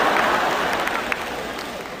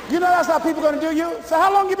 You know that's how people are going to do you? So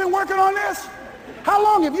how long you been working on this? How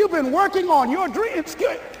long have you been working on your dreams?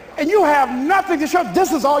 And you have nothing to show.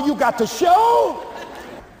 This is all you got to show.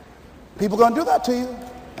 People are going to do that to you.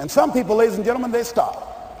 And some people, ladies and gentlemen, they stop.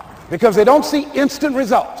 Because they don't see instant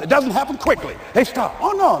results. It doesn't happen quickly. They stop.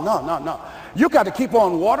 Oh, no. You got to keep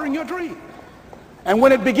on watering your dream. And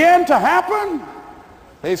when it began to happen,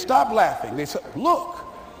 they stopped laughing. They said, look.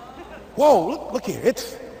 Whoa, look here.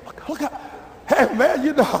 Look out. Hey, man,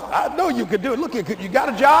 you know, I know you could do it. Look, you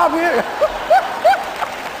got a job here?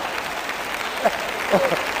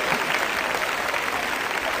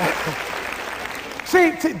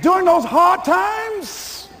 See, during those hard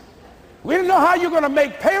times, we didn't know how you're going to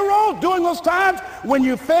make payroll. During those times when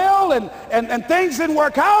you failed and things didn't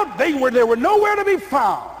work out, they were nowhere to be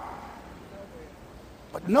found.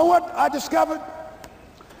 But you know what I discovered?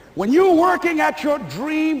 When you're working at your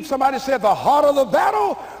dream, somebody said the harder the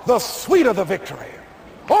battle, the sweeter the victory.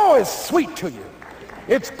 Oh, it's sweet to you.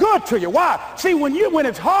 It's good to you. Why? See, when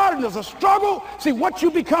it's hard and there's a struggle, see, what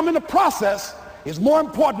you become in the process is more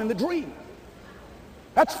important than the dream.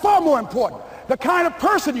 That's far more important. The kind of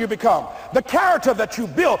person you become, the character that you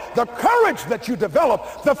build, the courage that you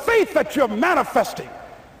develop, the faith that you're manifesting.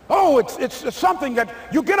 Oh, it's something that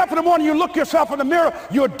you get up in the morning, you look yourself in the mirror,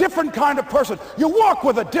 you're a different kind of person. You walk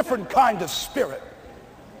with a different kind of spirit.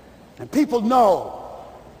 And people know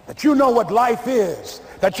that you know what life is,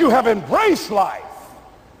 that you have embraced life.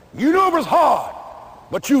 You knew it was hard,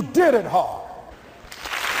 but you did it hard.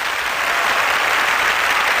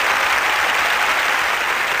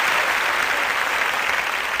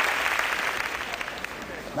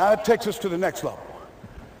 Now that takes us to the next level.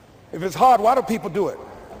 If it's hard, why do people do it?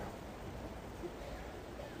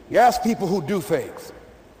 You ask people who do things.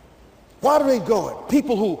 Why do they go it?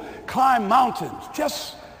 People who climb mountains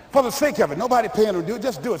just for the sake of it. Nobody paying them to do it.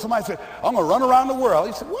 Just do it. Somebody said, I'm going to run around the world.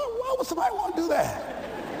 He said, well, why would somebody want to do that?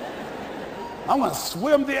 I'm going to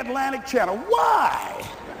swim the Atlantic Channel. Why?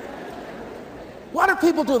 Why do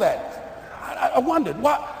people do that? I wondered,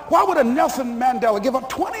 why would a Nelson Mandela give up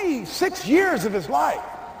 26 years of his life?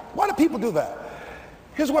 Why do people do that?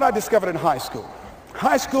 Here's what I discovered in high school.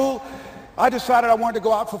 High school, I decided I wanted to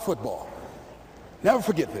go out for football. Never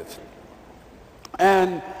forget this.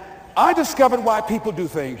 And I discovered why people do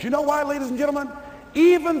things. You know why, ladies and gentlemen?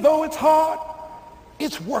 Even though it's hard,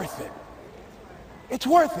 it's worth it. It's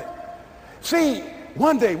worth it. See,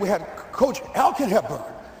 one day we had Coach Alkin Hepburn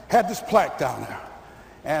had this plaque down there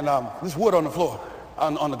and this wood on the floor,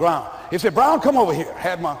 on the ground. He said, Brown, come over here.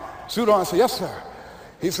 Had my suit on. I said, yes, sir.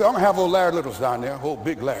 He said, I'm going to have old Larry Littles down there, old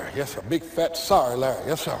big Larry. Yes, sir. Big, fat, sorry Larry.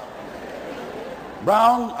 Yes, sir.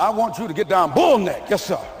 Brown, I want you to get down bull neck. Yes,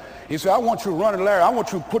 sir. He said, I want you to run at Larry. I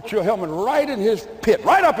want you to put your helmet right in his pit,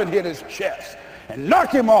 right up and hit his chest and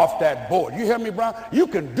knock him off that board. You hear me, Brown? You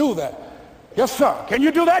can do that. Yes, sir. Can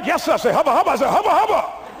you do that? Yes, sir. I said, hubba, hubba. I said, hubba,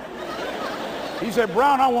 hubba. He said,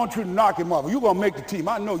 Brown, I want you to knock him off. You're going to make the team.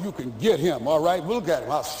 I know you can get him, all right? Look at him,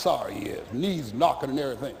 how sorry he is. Knees knocking and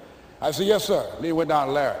everything. I said, yes, sir. Then he went down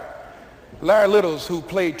to Larry. Larry Littles, who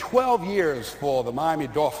played 12 years for the Miami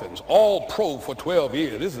Dolphins, all pro for 12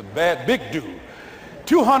 years. This is a bad, big dude.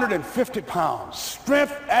 250 pounds,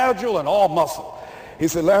 strength, agile, and all muscle. He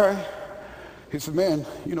said, Larry, he said, man,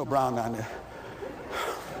 you know Brown down there.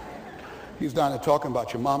 He's down there talking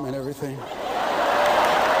about your mom and everything.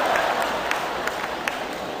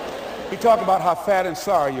 He talked about how fat and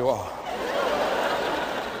sorry you are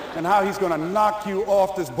and how he's going to knock you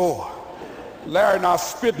off this board. Larry now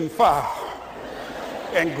spitting fire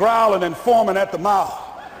and growling and foaming at the mouth.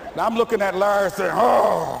 Now I'm looking at Larry saying,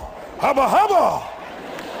 oh, hubba,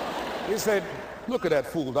 hubba. He said, look at that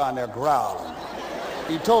fool down there growling.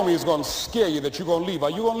 He told me he's going to scare you that you're going to leave. Are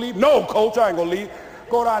you going to leave? No, coach, I ain't going to leave.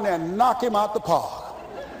 Go down there and knock him out the park.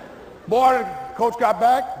 Boy, coach got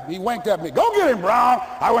back. He winked at me. Go get him, Brown.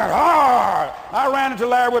 I went hard. I ran into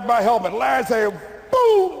Larry with my helmet. Larry said,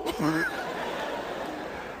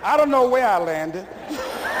 I don't know where I landed.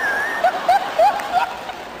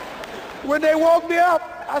 When they woke me up,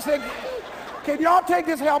 I said, can y'all take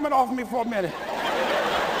this helmet off me for a minute?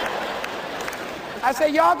 I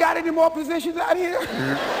said, y'all got any more positions out here?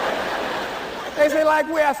 They said, like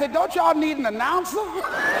where? I said, don't y'all need an announcer?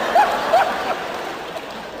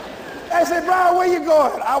 I said, Brian, where you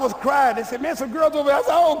going? I was crying. They said, man, some girls over there. I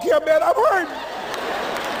said, I don't care, man, I'm hurt.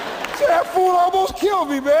 I said, that fool almost killed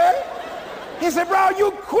me, man. He said, Brian,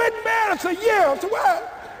 you quit, man? I said, yeah. I said,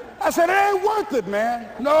 what? I said, it ain't worth it, man.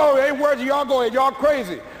 No, it ain't worth it. Y'all go ahead. Y'all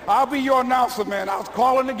crazy. I'll be your announcer, man. I was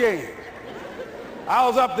calling the game. I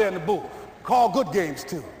was up there in the booth. Call good games,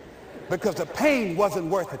 too, because the pain wasn't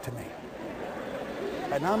worth it to me.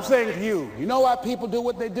 And I'm saying to you, you know why people do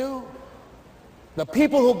what they do? The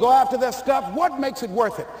people who go after their stuff, what makes it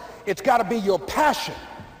worth it? It's got to be your passion.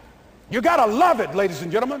 You got to love it, ladies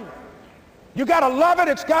and gentlemen. You got to love it.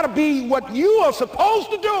 It's got to be what you are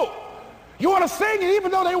supposed to do. You want to sing, and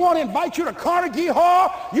even though they want to invite you to Carnegie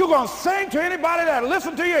Hall, you're going to sing to anybody that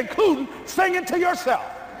listens to you, including singing to yourself.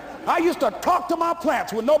 I used to talk to my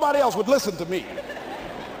plants when nobody else would listen to me.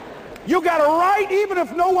 You got to write, even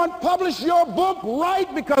if no one published your book,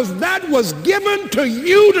 write, because that was given to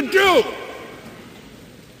you to do.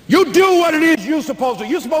 You do what it is you're supposed to.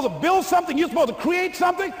 You're supposed to build something. You're supposed to create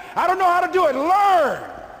something. I don't know how to do it. Learn.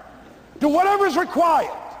 Do whatever is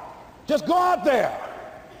required. Just go out there.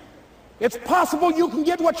 It's possible you can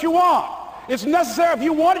get what you want. It's necessary. If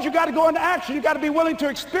you want it, you got to go into action. You got to be willing to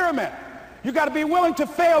experiment. You got to be willing to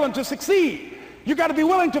fail and to succeed. You got to be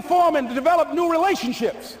willing to form and to develop new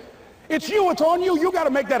relationships. It's you. It's on you. You got to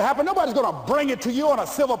make that happen. Nobody's going to bring it to you on a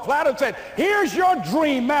silver platter and say, here's your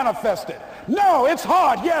dream manifested. No, it's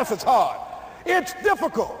hard. Yes, it's hard. It's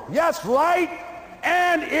difficult. Yes, right.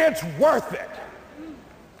 And it's worth it.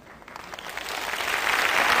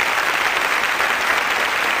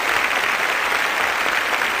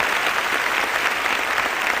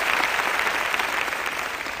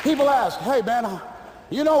 People ask, hey, man,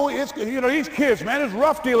 these kids, man, it's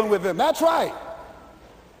rough dealing with them. That's right.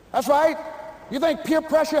 That's right. You think peer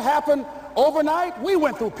pressure happened overnight? We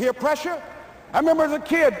went through peer pressure. I remember as a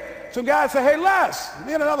kid, some guys said, hey, Les,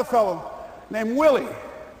 me and another fellow named Willie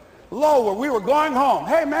Lower, we were going home.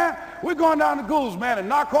 Hey, man, we're going down to Gould's, man, and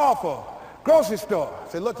knock off a grocery store. I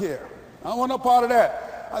said, look here, I don't want no part of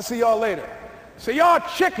that. I'll see y'all later. Say, y'all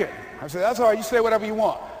chicken. I said, that's all right, you say whatever you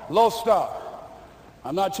want. Low star.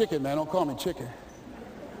 I'm not chicken, man, don't call me chicken.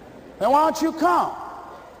 Then why don't you come?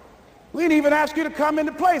 We didn't even ask you to come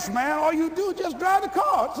into place, man. All you do is just drive the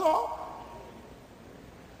car, that's all.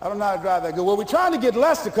 I don't know how to drive that good. Well, we're trying to get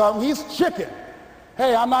Les to come. He's chicken.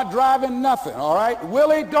 Hey, I'm not driving nothing, all right?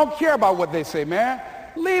 Willie, don't care about what they say, man.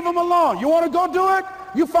 Leave him alone. You want to go do it?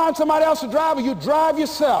 You find somebody else to drive, or you drive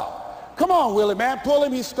yourself. Come on, Willie, man. Pull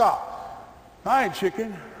him, he stopped. I ain't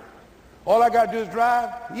chicken. All I got to do is drive?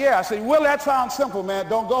 Yeah. I said, Willie, that sounds simple, man.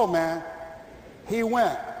 Don't go, man. He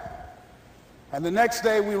went. And the next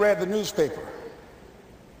day, we read the newspaper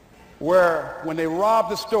where when they robbed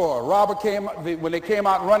the store, when they came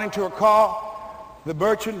out running to a car, the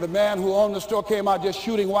merchant, the man who owned the store, came out just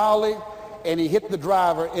shooting wildly, and he hit the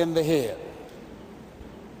driver in the head.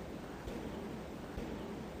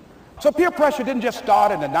 So peer pressure didn't just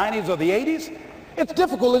start in the 90s or the 80s. It's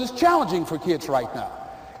difficult and it's challenging for kids right now.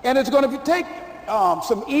 And it's going to take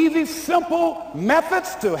some easy, simple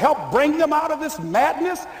methods to help bring them out of this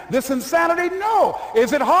madness, this insanity? No.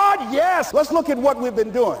 Is it hard? Yes. Let's look at what we've been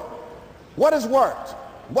doing. What has worked?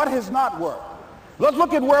 What has not worked? Let's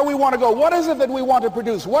look at where we want to go. What is it that we want to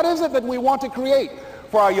produce? What is it that we want to create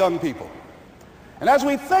for our young people? And as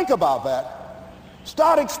we think about that,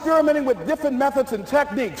 start experimenting with different methods and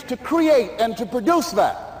techniques to create and to produce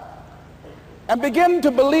that. And begin to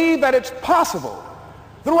believe that it's possible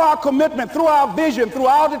through our commitment, through our vision, through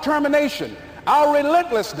our determination, our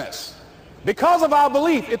relentlessness. Because of our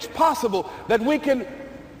belief, it's possible that we can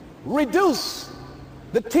reduce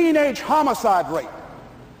the teenage homicide rate,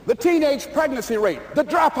 the teenage pregnancy rate, the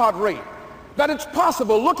dropout rate, that it's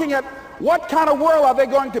possible, looking at what kind of world are they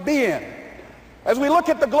going to be in. As we look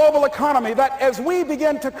at the global economy, that as we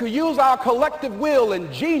begin to use our collective will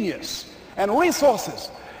and genius and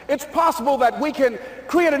resources, it's possible that we can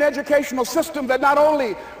create an educational system that not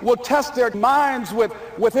only will test their minds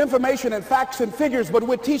with information and facts and figures, but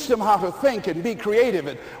will teach them how to think and be creative.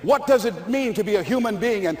 And what does it mean to be a human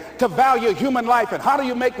being and to value human life? And how do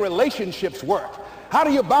you make relationships work? How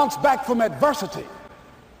do you bounce back from adversity?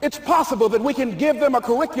 It's possible that we can give them a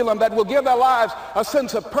curriculum that will give their lives a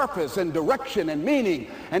sense of purpose and direction and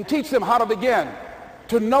meaning, and teach them how to begin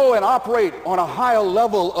to know and operate on a higher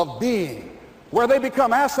level of being. where they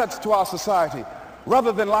become assets to our society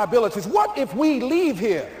rather than liabilities? What if we leave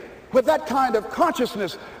here with that kind of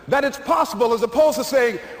consciousness that it's possible, as opposed to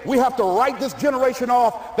saying we have to write this generation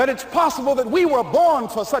off, that it's possible that we were born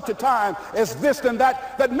for such a time as this and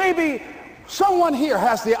that, that maybe someone here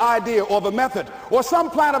has the idea or the method or some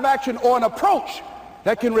plan of action or an approach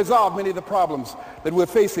that can resolve many of the problems that we're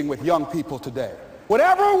facing with young people today.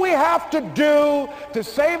 Whatever we have to do to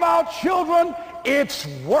save our children, it's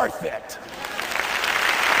worth it.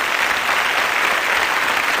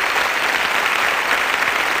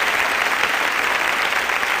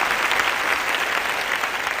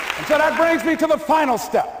 And so that brings me to the final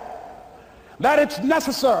step, that it's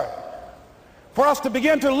necessary for us to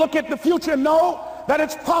begin to look at the future and know that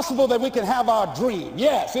it's possible that we can have our dream.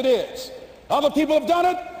 Yes, it is. Other people have done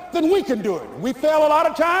it, then we can do it. We fail a lot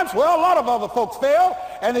of times. Well, a lot of other folks fail,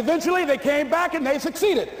 and eventually they came back and they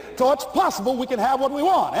succeeded. So it's possible we can have what we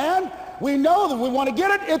want. And we know that we want to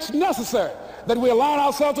get it. It's necessary that we align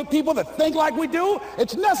ourselves with people that think like we do.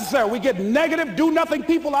 It's necessary we get negative, do-nothing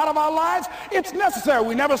people out of our lives. It's necessary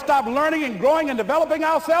we never stop learning and growing and developing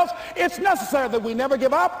ourselves. It's necessary that we never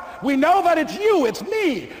give up. We know that it's you, it's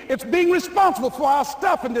me. It's being responsible for our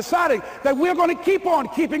stuff and deciding that we're going to keep on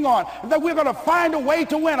keeping on, that we're going to find a way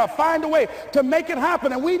to win or find a way to make it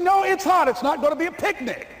happen. And we know it's hard. It's not going to be a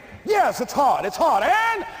picnic. Yes, it's hard,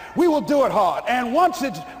 and we will do it hard. And once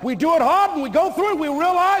we do it hard and we go through it, we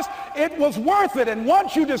realize it was worth it. And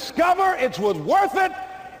once you discover it was worth it,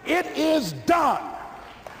 it is done.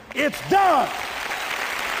 It's done.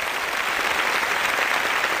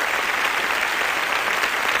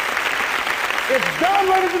 It's done,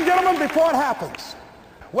 ladies and gentlemen, before it happens.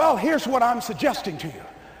 Well, here's what I'm suggesting to you.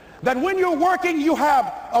 That when you're working, you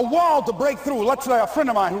have a wall to break through. Let's say a friend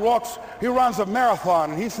of mine he runs a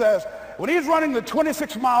marathon, and he says, when he's running the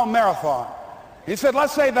 26-mile marathon, he said,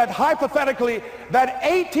 let's say that hypothetically, that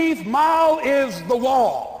 18th mile is the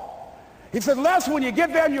wall. He said, Les, when you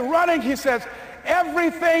get there and you're running, he says,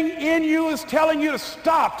 everything in you is telling you to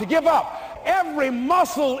stop, to give up. Every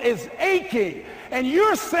muscle is aching, and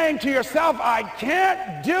you're saying to yourself, I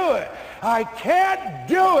can't do it. I can't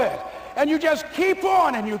do it. And you just keep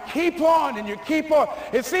on and you keep on and you keep on.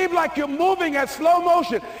 It seems like you're moving at slow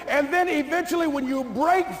motion. And then eventually when you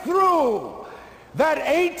break through that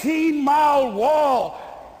 18-mile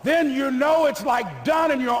wall, then you know it's like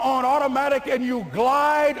done and you're on automatic and you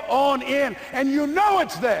glide on in. And you know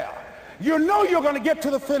it's there. You know you're going to get to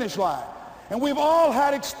the finish line. And we've all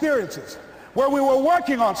had experiences where we were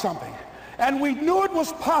working on something and we knew it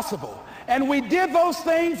was possible. And we did those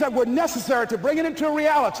things that were necessary to bring it into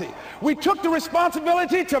reality. We took the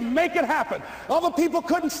responsibility to make it happen. Other people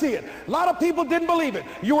couldn't see it. A lot of people didn't believe it.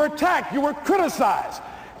 You were attacked. You were criticized.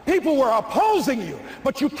 People were opposing you,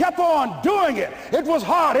 but you kept on doing it. It was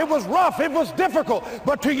hard. It was rough. It was difficult.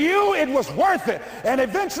 But to you, it was worth it. And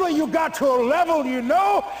eventually you got to a level you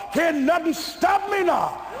know, can nothing stop me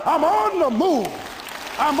now. I'm on the move.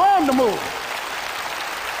 I'm on the move.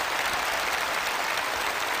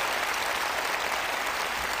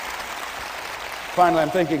 Finally, I'm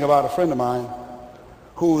thinking about a friend of mine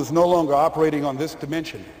who is no longer operating on this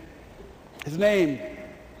dimension. His name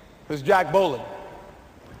is Jack Boland.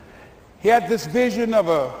 He had this vision of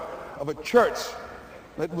a church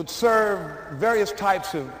that would serve various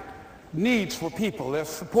types of needs for people, their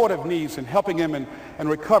supportive needs and helping them in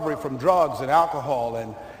recovery from drugs and alcohol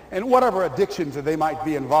and whatever addictions that they might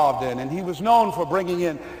be involved in. And he was known for bringing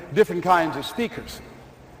in different kinds of speakers.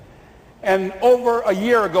 And over a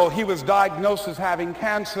year ago, he was diagnosed as having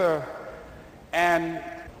cancer, and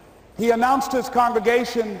he announced to his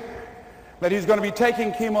congregation that he's going to be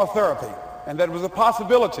taking chemotherapy, and that it was a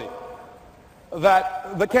possibility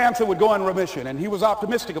that the cancer would go in remission, and he was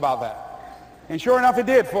optimistic about that. And sure enough, it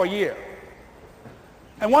did for a year.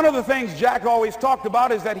 And one of the things Jack always talked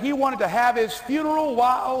about is that he wanted to have his funeral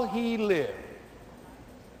while he lived.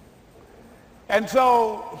 And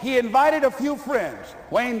so he invited a few friends,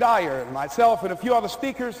 Wayne Dyer and myself and a few other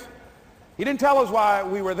speakers. He didn't tell us why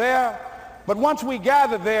we were there, but once we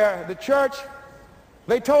gathered there, the church,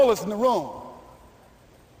 they told us in the room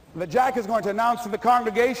that Jack is going to announce to the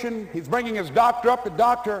congregation, he's bringing his doctor up. The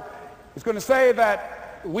doctor is going to say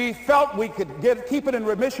that we felt we could keep it in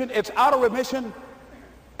remission. It's out of remission,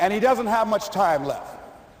 and he doesn't have much time left.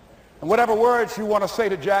 And whatever words you want to say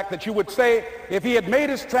to Jack that you would say if he had made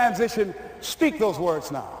his transition, speak those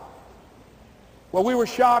words now. Well, we were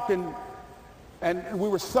shocked and we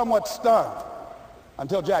were somewhat stunned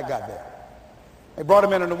until Jack got there. They brought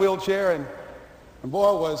him in a wheelchair, and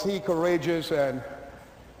boy, was he courageous, and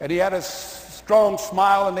he had a strong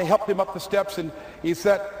smile, and they helped him up the steps, and he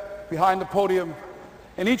sat behind the podium,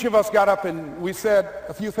 And each of us got up and we said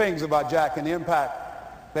a few things about Jack and the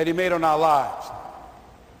impact that he made on our lives.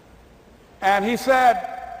 And he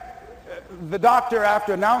said, the doctor,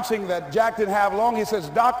 after announcing that Jack didn't have long, he says,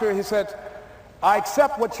 "Doctor," he said, "I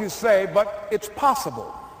accept what you say, but it's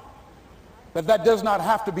possible that does not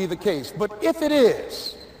have to be the case. But if it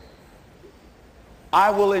is, I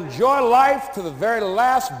will enjoy life to the very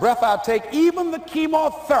last breath I take, even the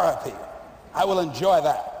chemotherapy. I will enjoy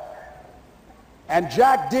that." And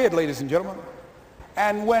Jack did, ladies and gentlemen.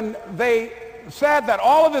 And when they said that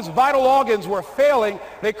all of his vital organs were failing,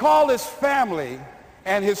 they called his family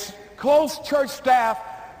and his close church staff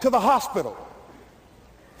to the hospital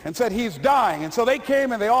and said, "He's dying." And so they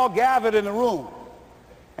came and they all gathered in the room.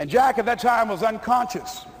 And Jack at that time was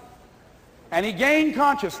unconscious. And he gained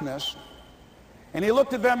consciousness. And he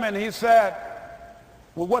looked at them and he said,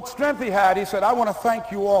 with what strength he had, he said, "I want to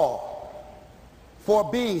thank you all for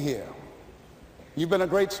being here. You've been a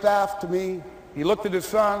great staff to me." He looked at his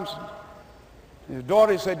sons, his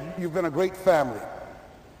daughter. He said, "You've been a great family."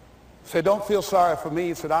 He said, "Don't feel sorry for me."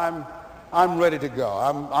 He said, I'm ready to go.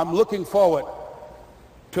 I'm looking forward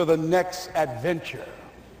to the next adventure."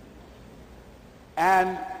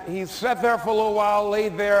 And he sat there for a little while,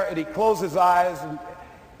 laid there, and he closed his eyes, and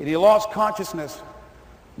he lost consciousness.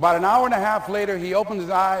 About an hour and a half later, he opened his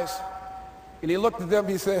eyes, and he looked at them.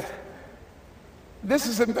 He said, "This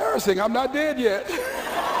is embarrassing. I'm not dead yet."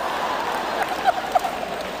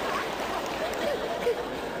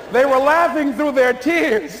 They were laughing through their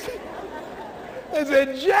tears. They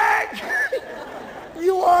said, "Jack,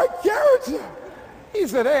 you are a character." He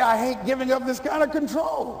said, "Hey, I hate giving up this kind of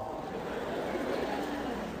control."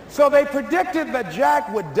 So they predicted that Jack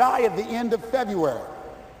would die at the end of February.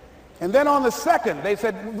 And then on the 2nd, they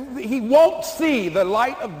said, "He won't see the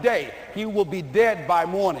light of day. He will be dead by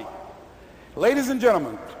morning." Ladies and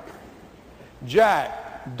gentlemen,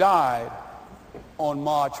 Jack died on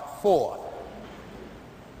March 4th.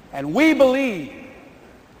 And we believe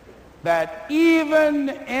that even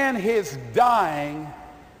in his dying,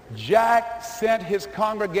 Jack sent his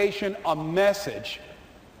congregation a message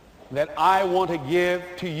that I want to give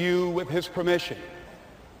to you with his permission.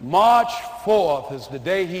 March 4th is the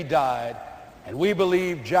day he died, and we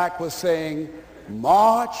believe Jack was saying,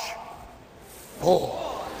 "March 4th."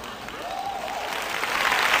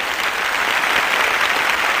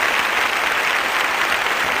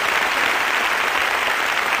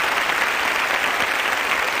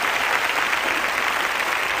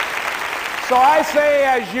 So I say,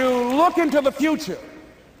 as you look into the future,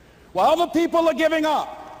 while other people are giving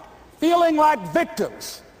up, feeling like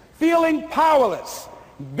victims, feeling powerless,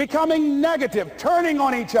 becoming negative, turning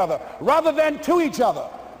on each other rather than to each other,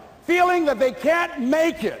 feeling that they can't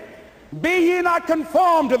make it, be ye not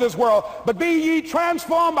conformed to this world, but be ye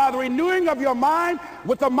transformed by the renewing of your mind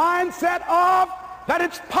with the mindset of that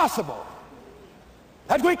it's possible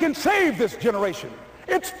that we can save this generation.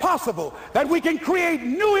 It's possible that we can create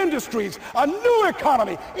new industries, a new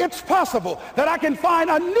economy. It's possible that I can find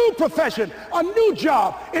a new profession, a new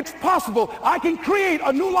job. It's possible I can create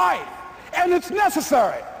a new life. And it's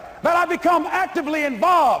necessary that I become actively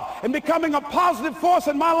involved in becoming a positive force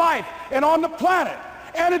in my life and on the planet.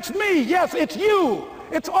 And it's me, yes, it's you,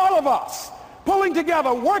 it's all of us pulling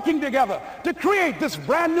together, working together to create this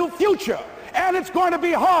brand new future. And it's going to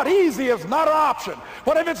be hard. Easy is not an option.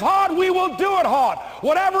 But if it's hard, we will do it hard.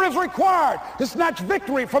 Whatever is required to snatch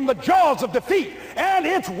victory from the jaws of defeat. And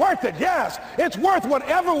it's worth it, yes. It's worth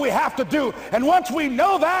whatever we have to do. And once we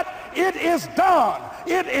know that, it is done.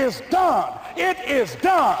 It is done. It is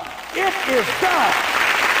done. It is done.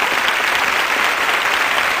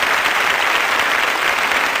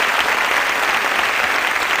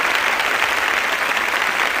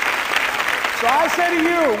 So I say to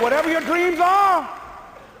you, whatever your dreams are,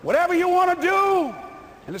 whatever you want to do,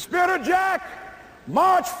 in the spirit of Jack,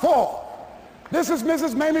 March 4th. This is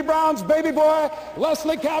Mrs. Mamie Brown's baby boy,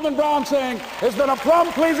 Leslie Calvin Brown, saying, "It's been a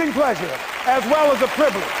plum-pleasing pleasure as well as a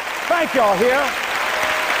privilege." Thank y'all here.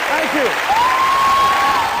 Thank you.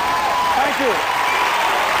 Thank you.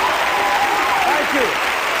 Thank you.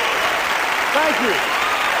 Thank you.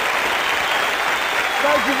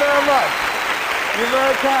 Thank you very much. You're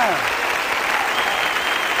very kind.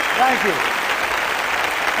 Thank you.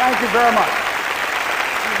 Thank you very much.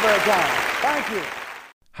 You're very kind. Thank you.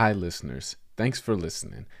 Hi, listeners. Thanks for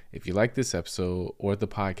listening. If you like this episode or the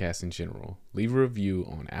podcast in general, leave a review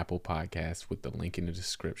on Apple Podcasts with the link in the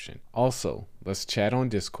description. Also, let's chat on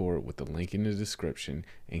Discord with the link in the description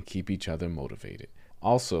and keep each other motivated.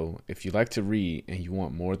 Also, if you like to read and you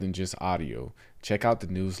want more than just audio, check out the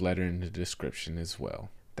newsletter in the description as well.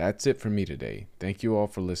 That's it for me today. Thank you all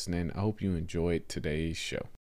for listening. I hope you enjoyed today's show.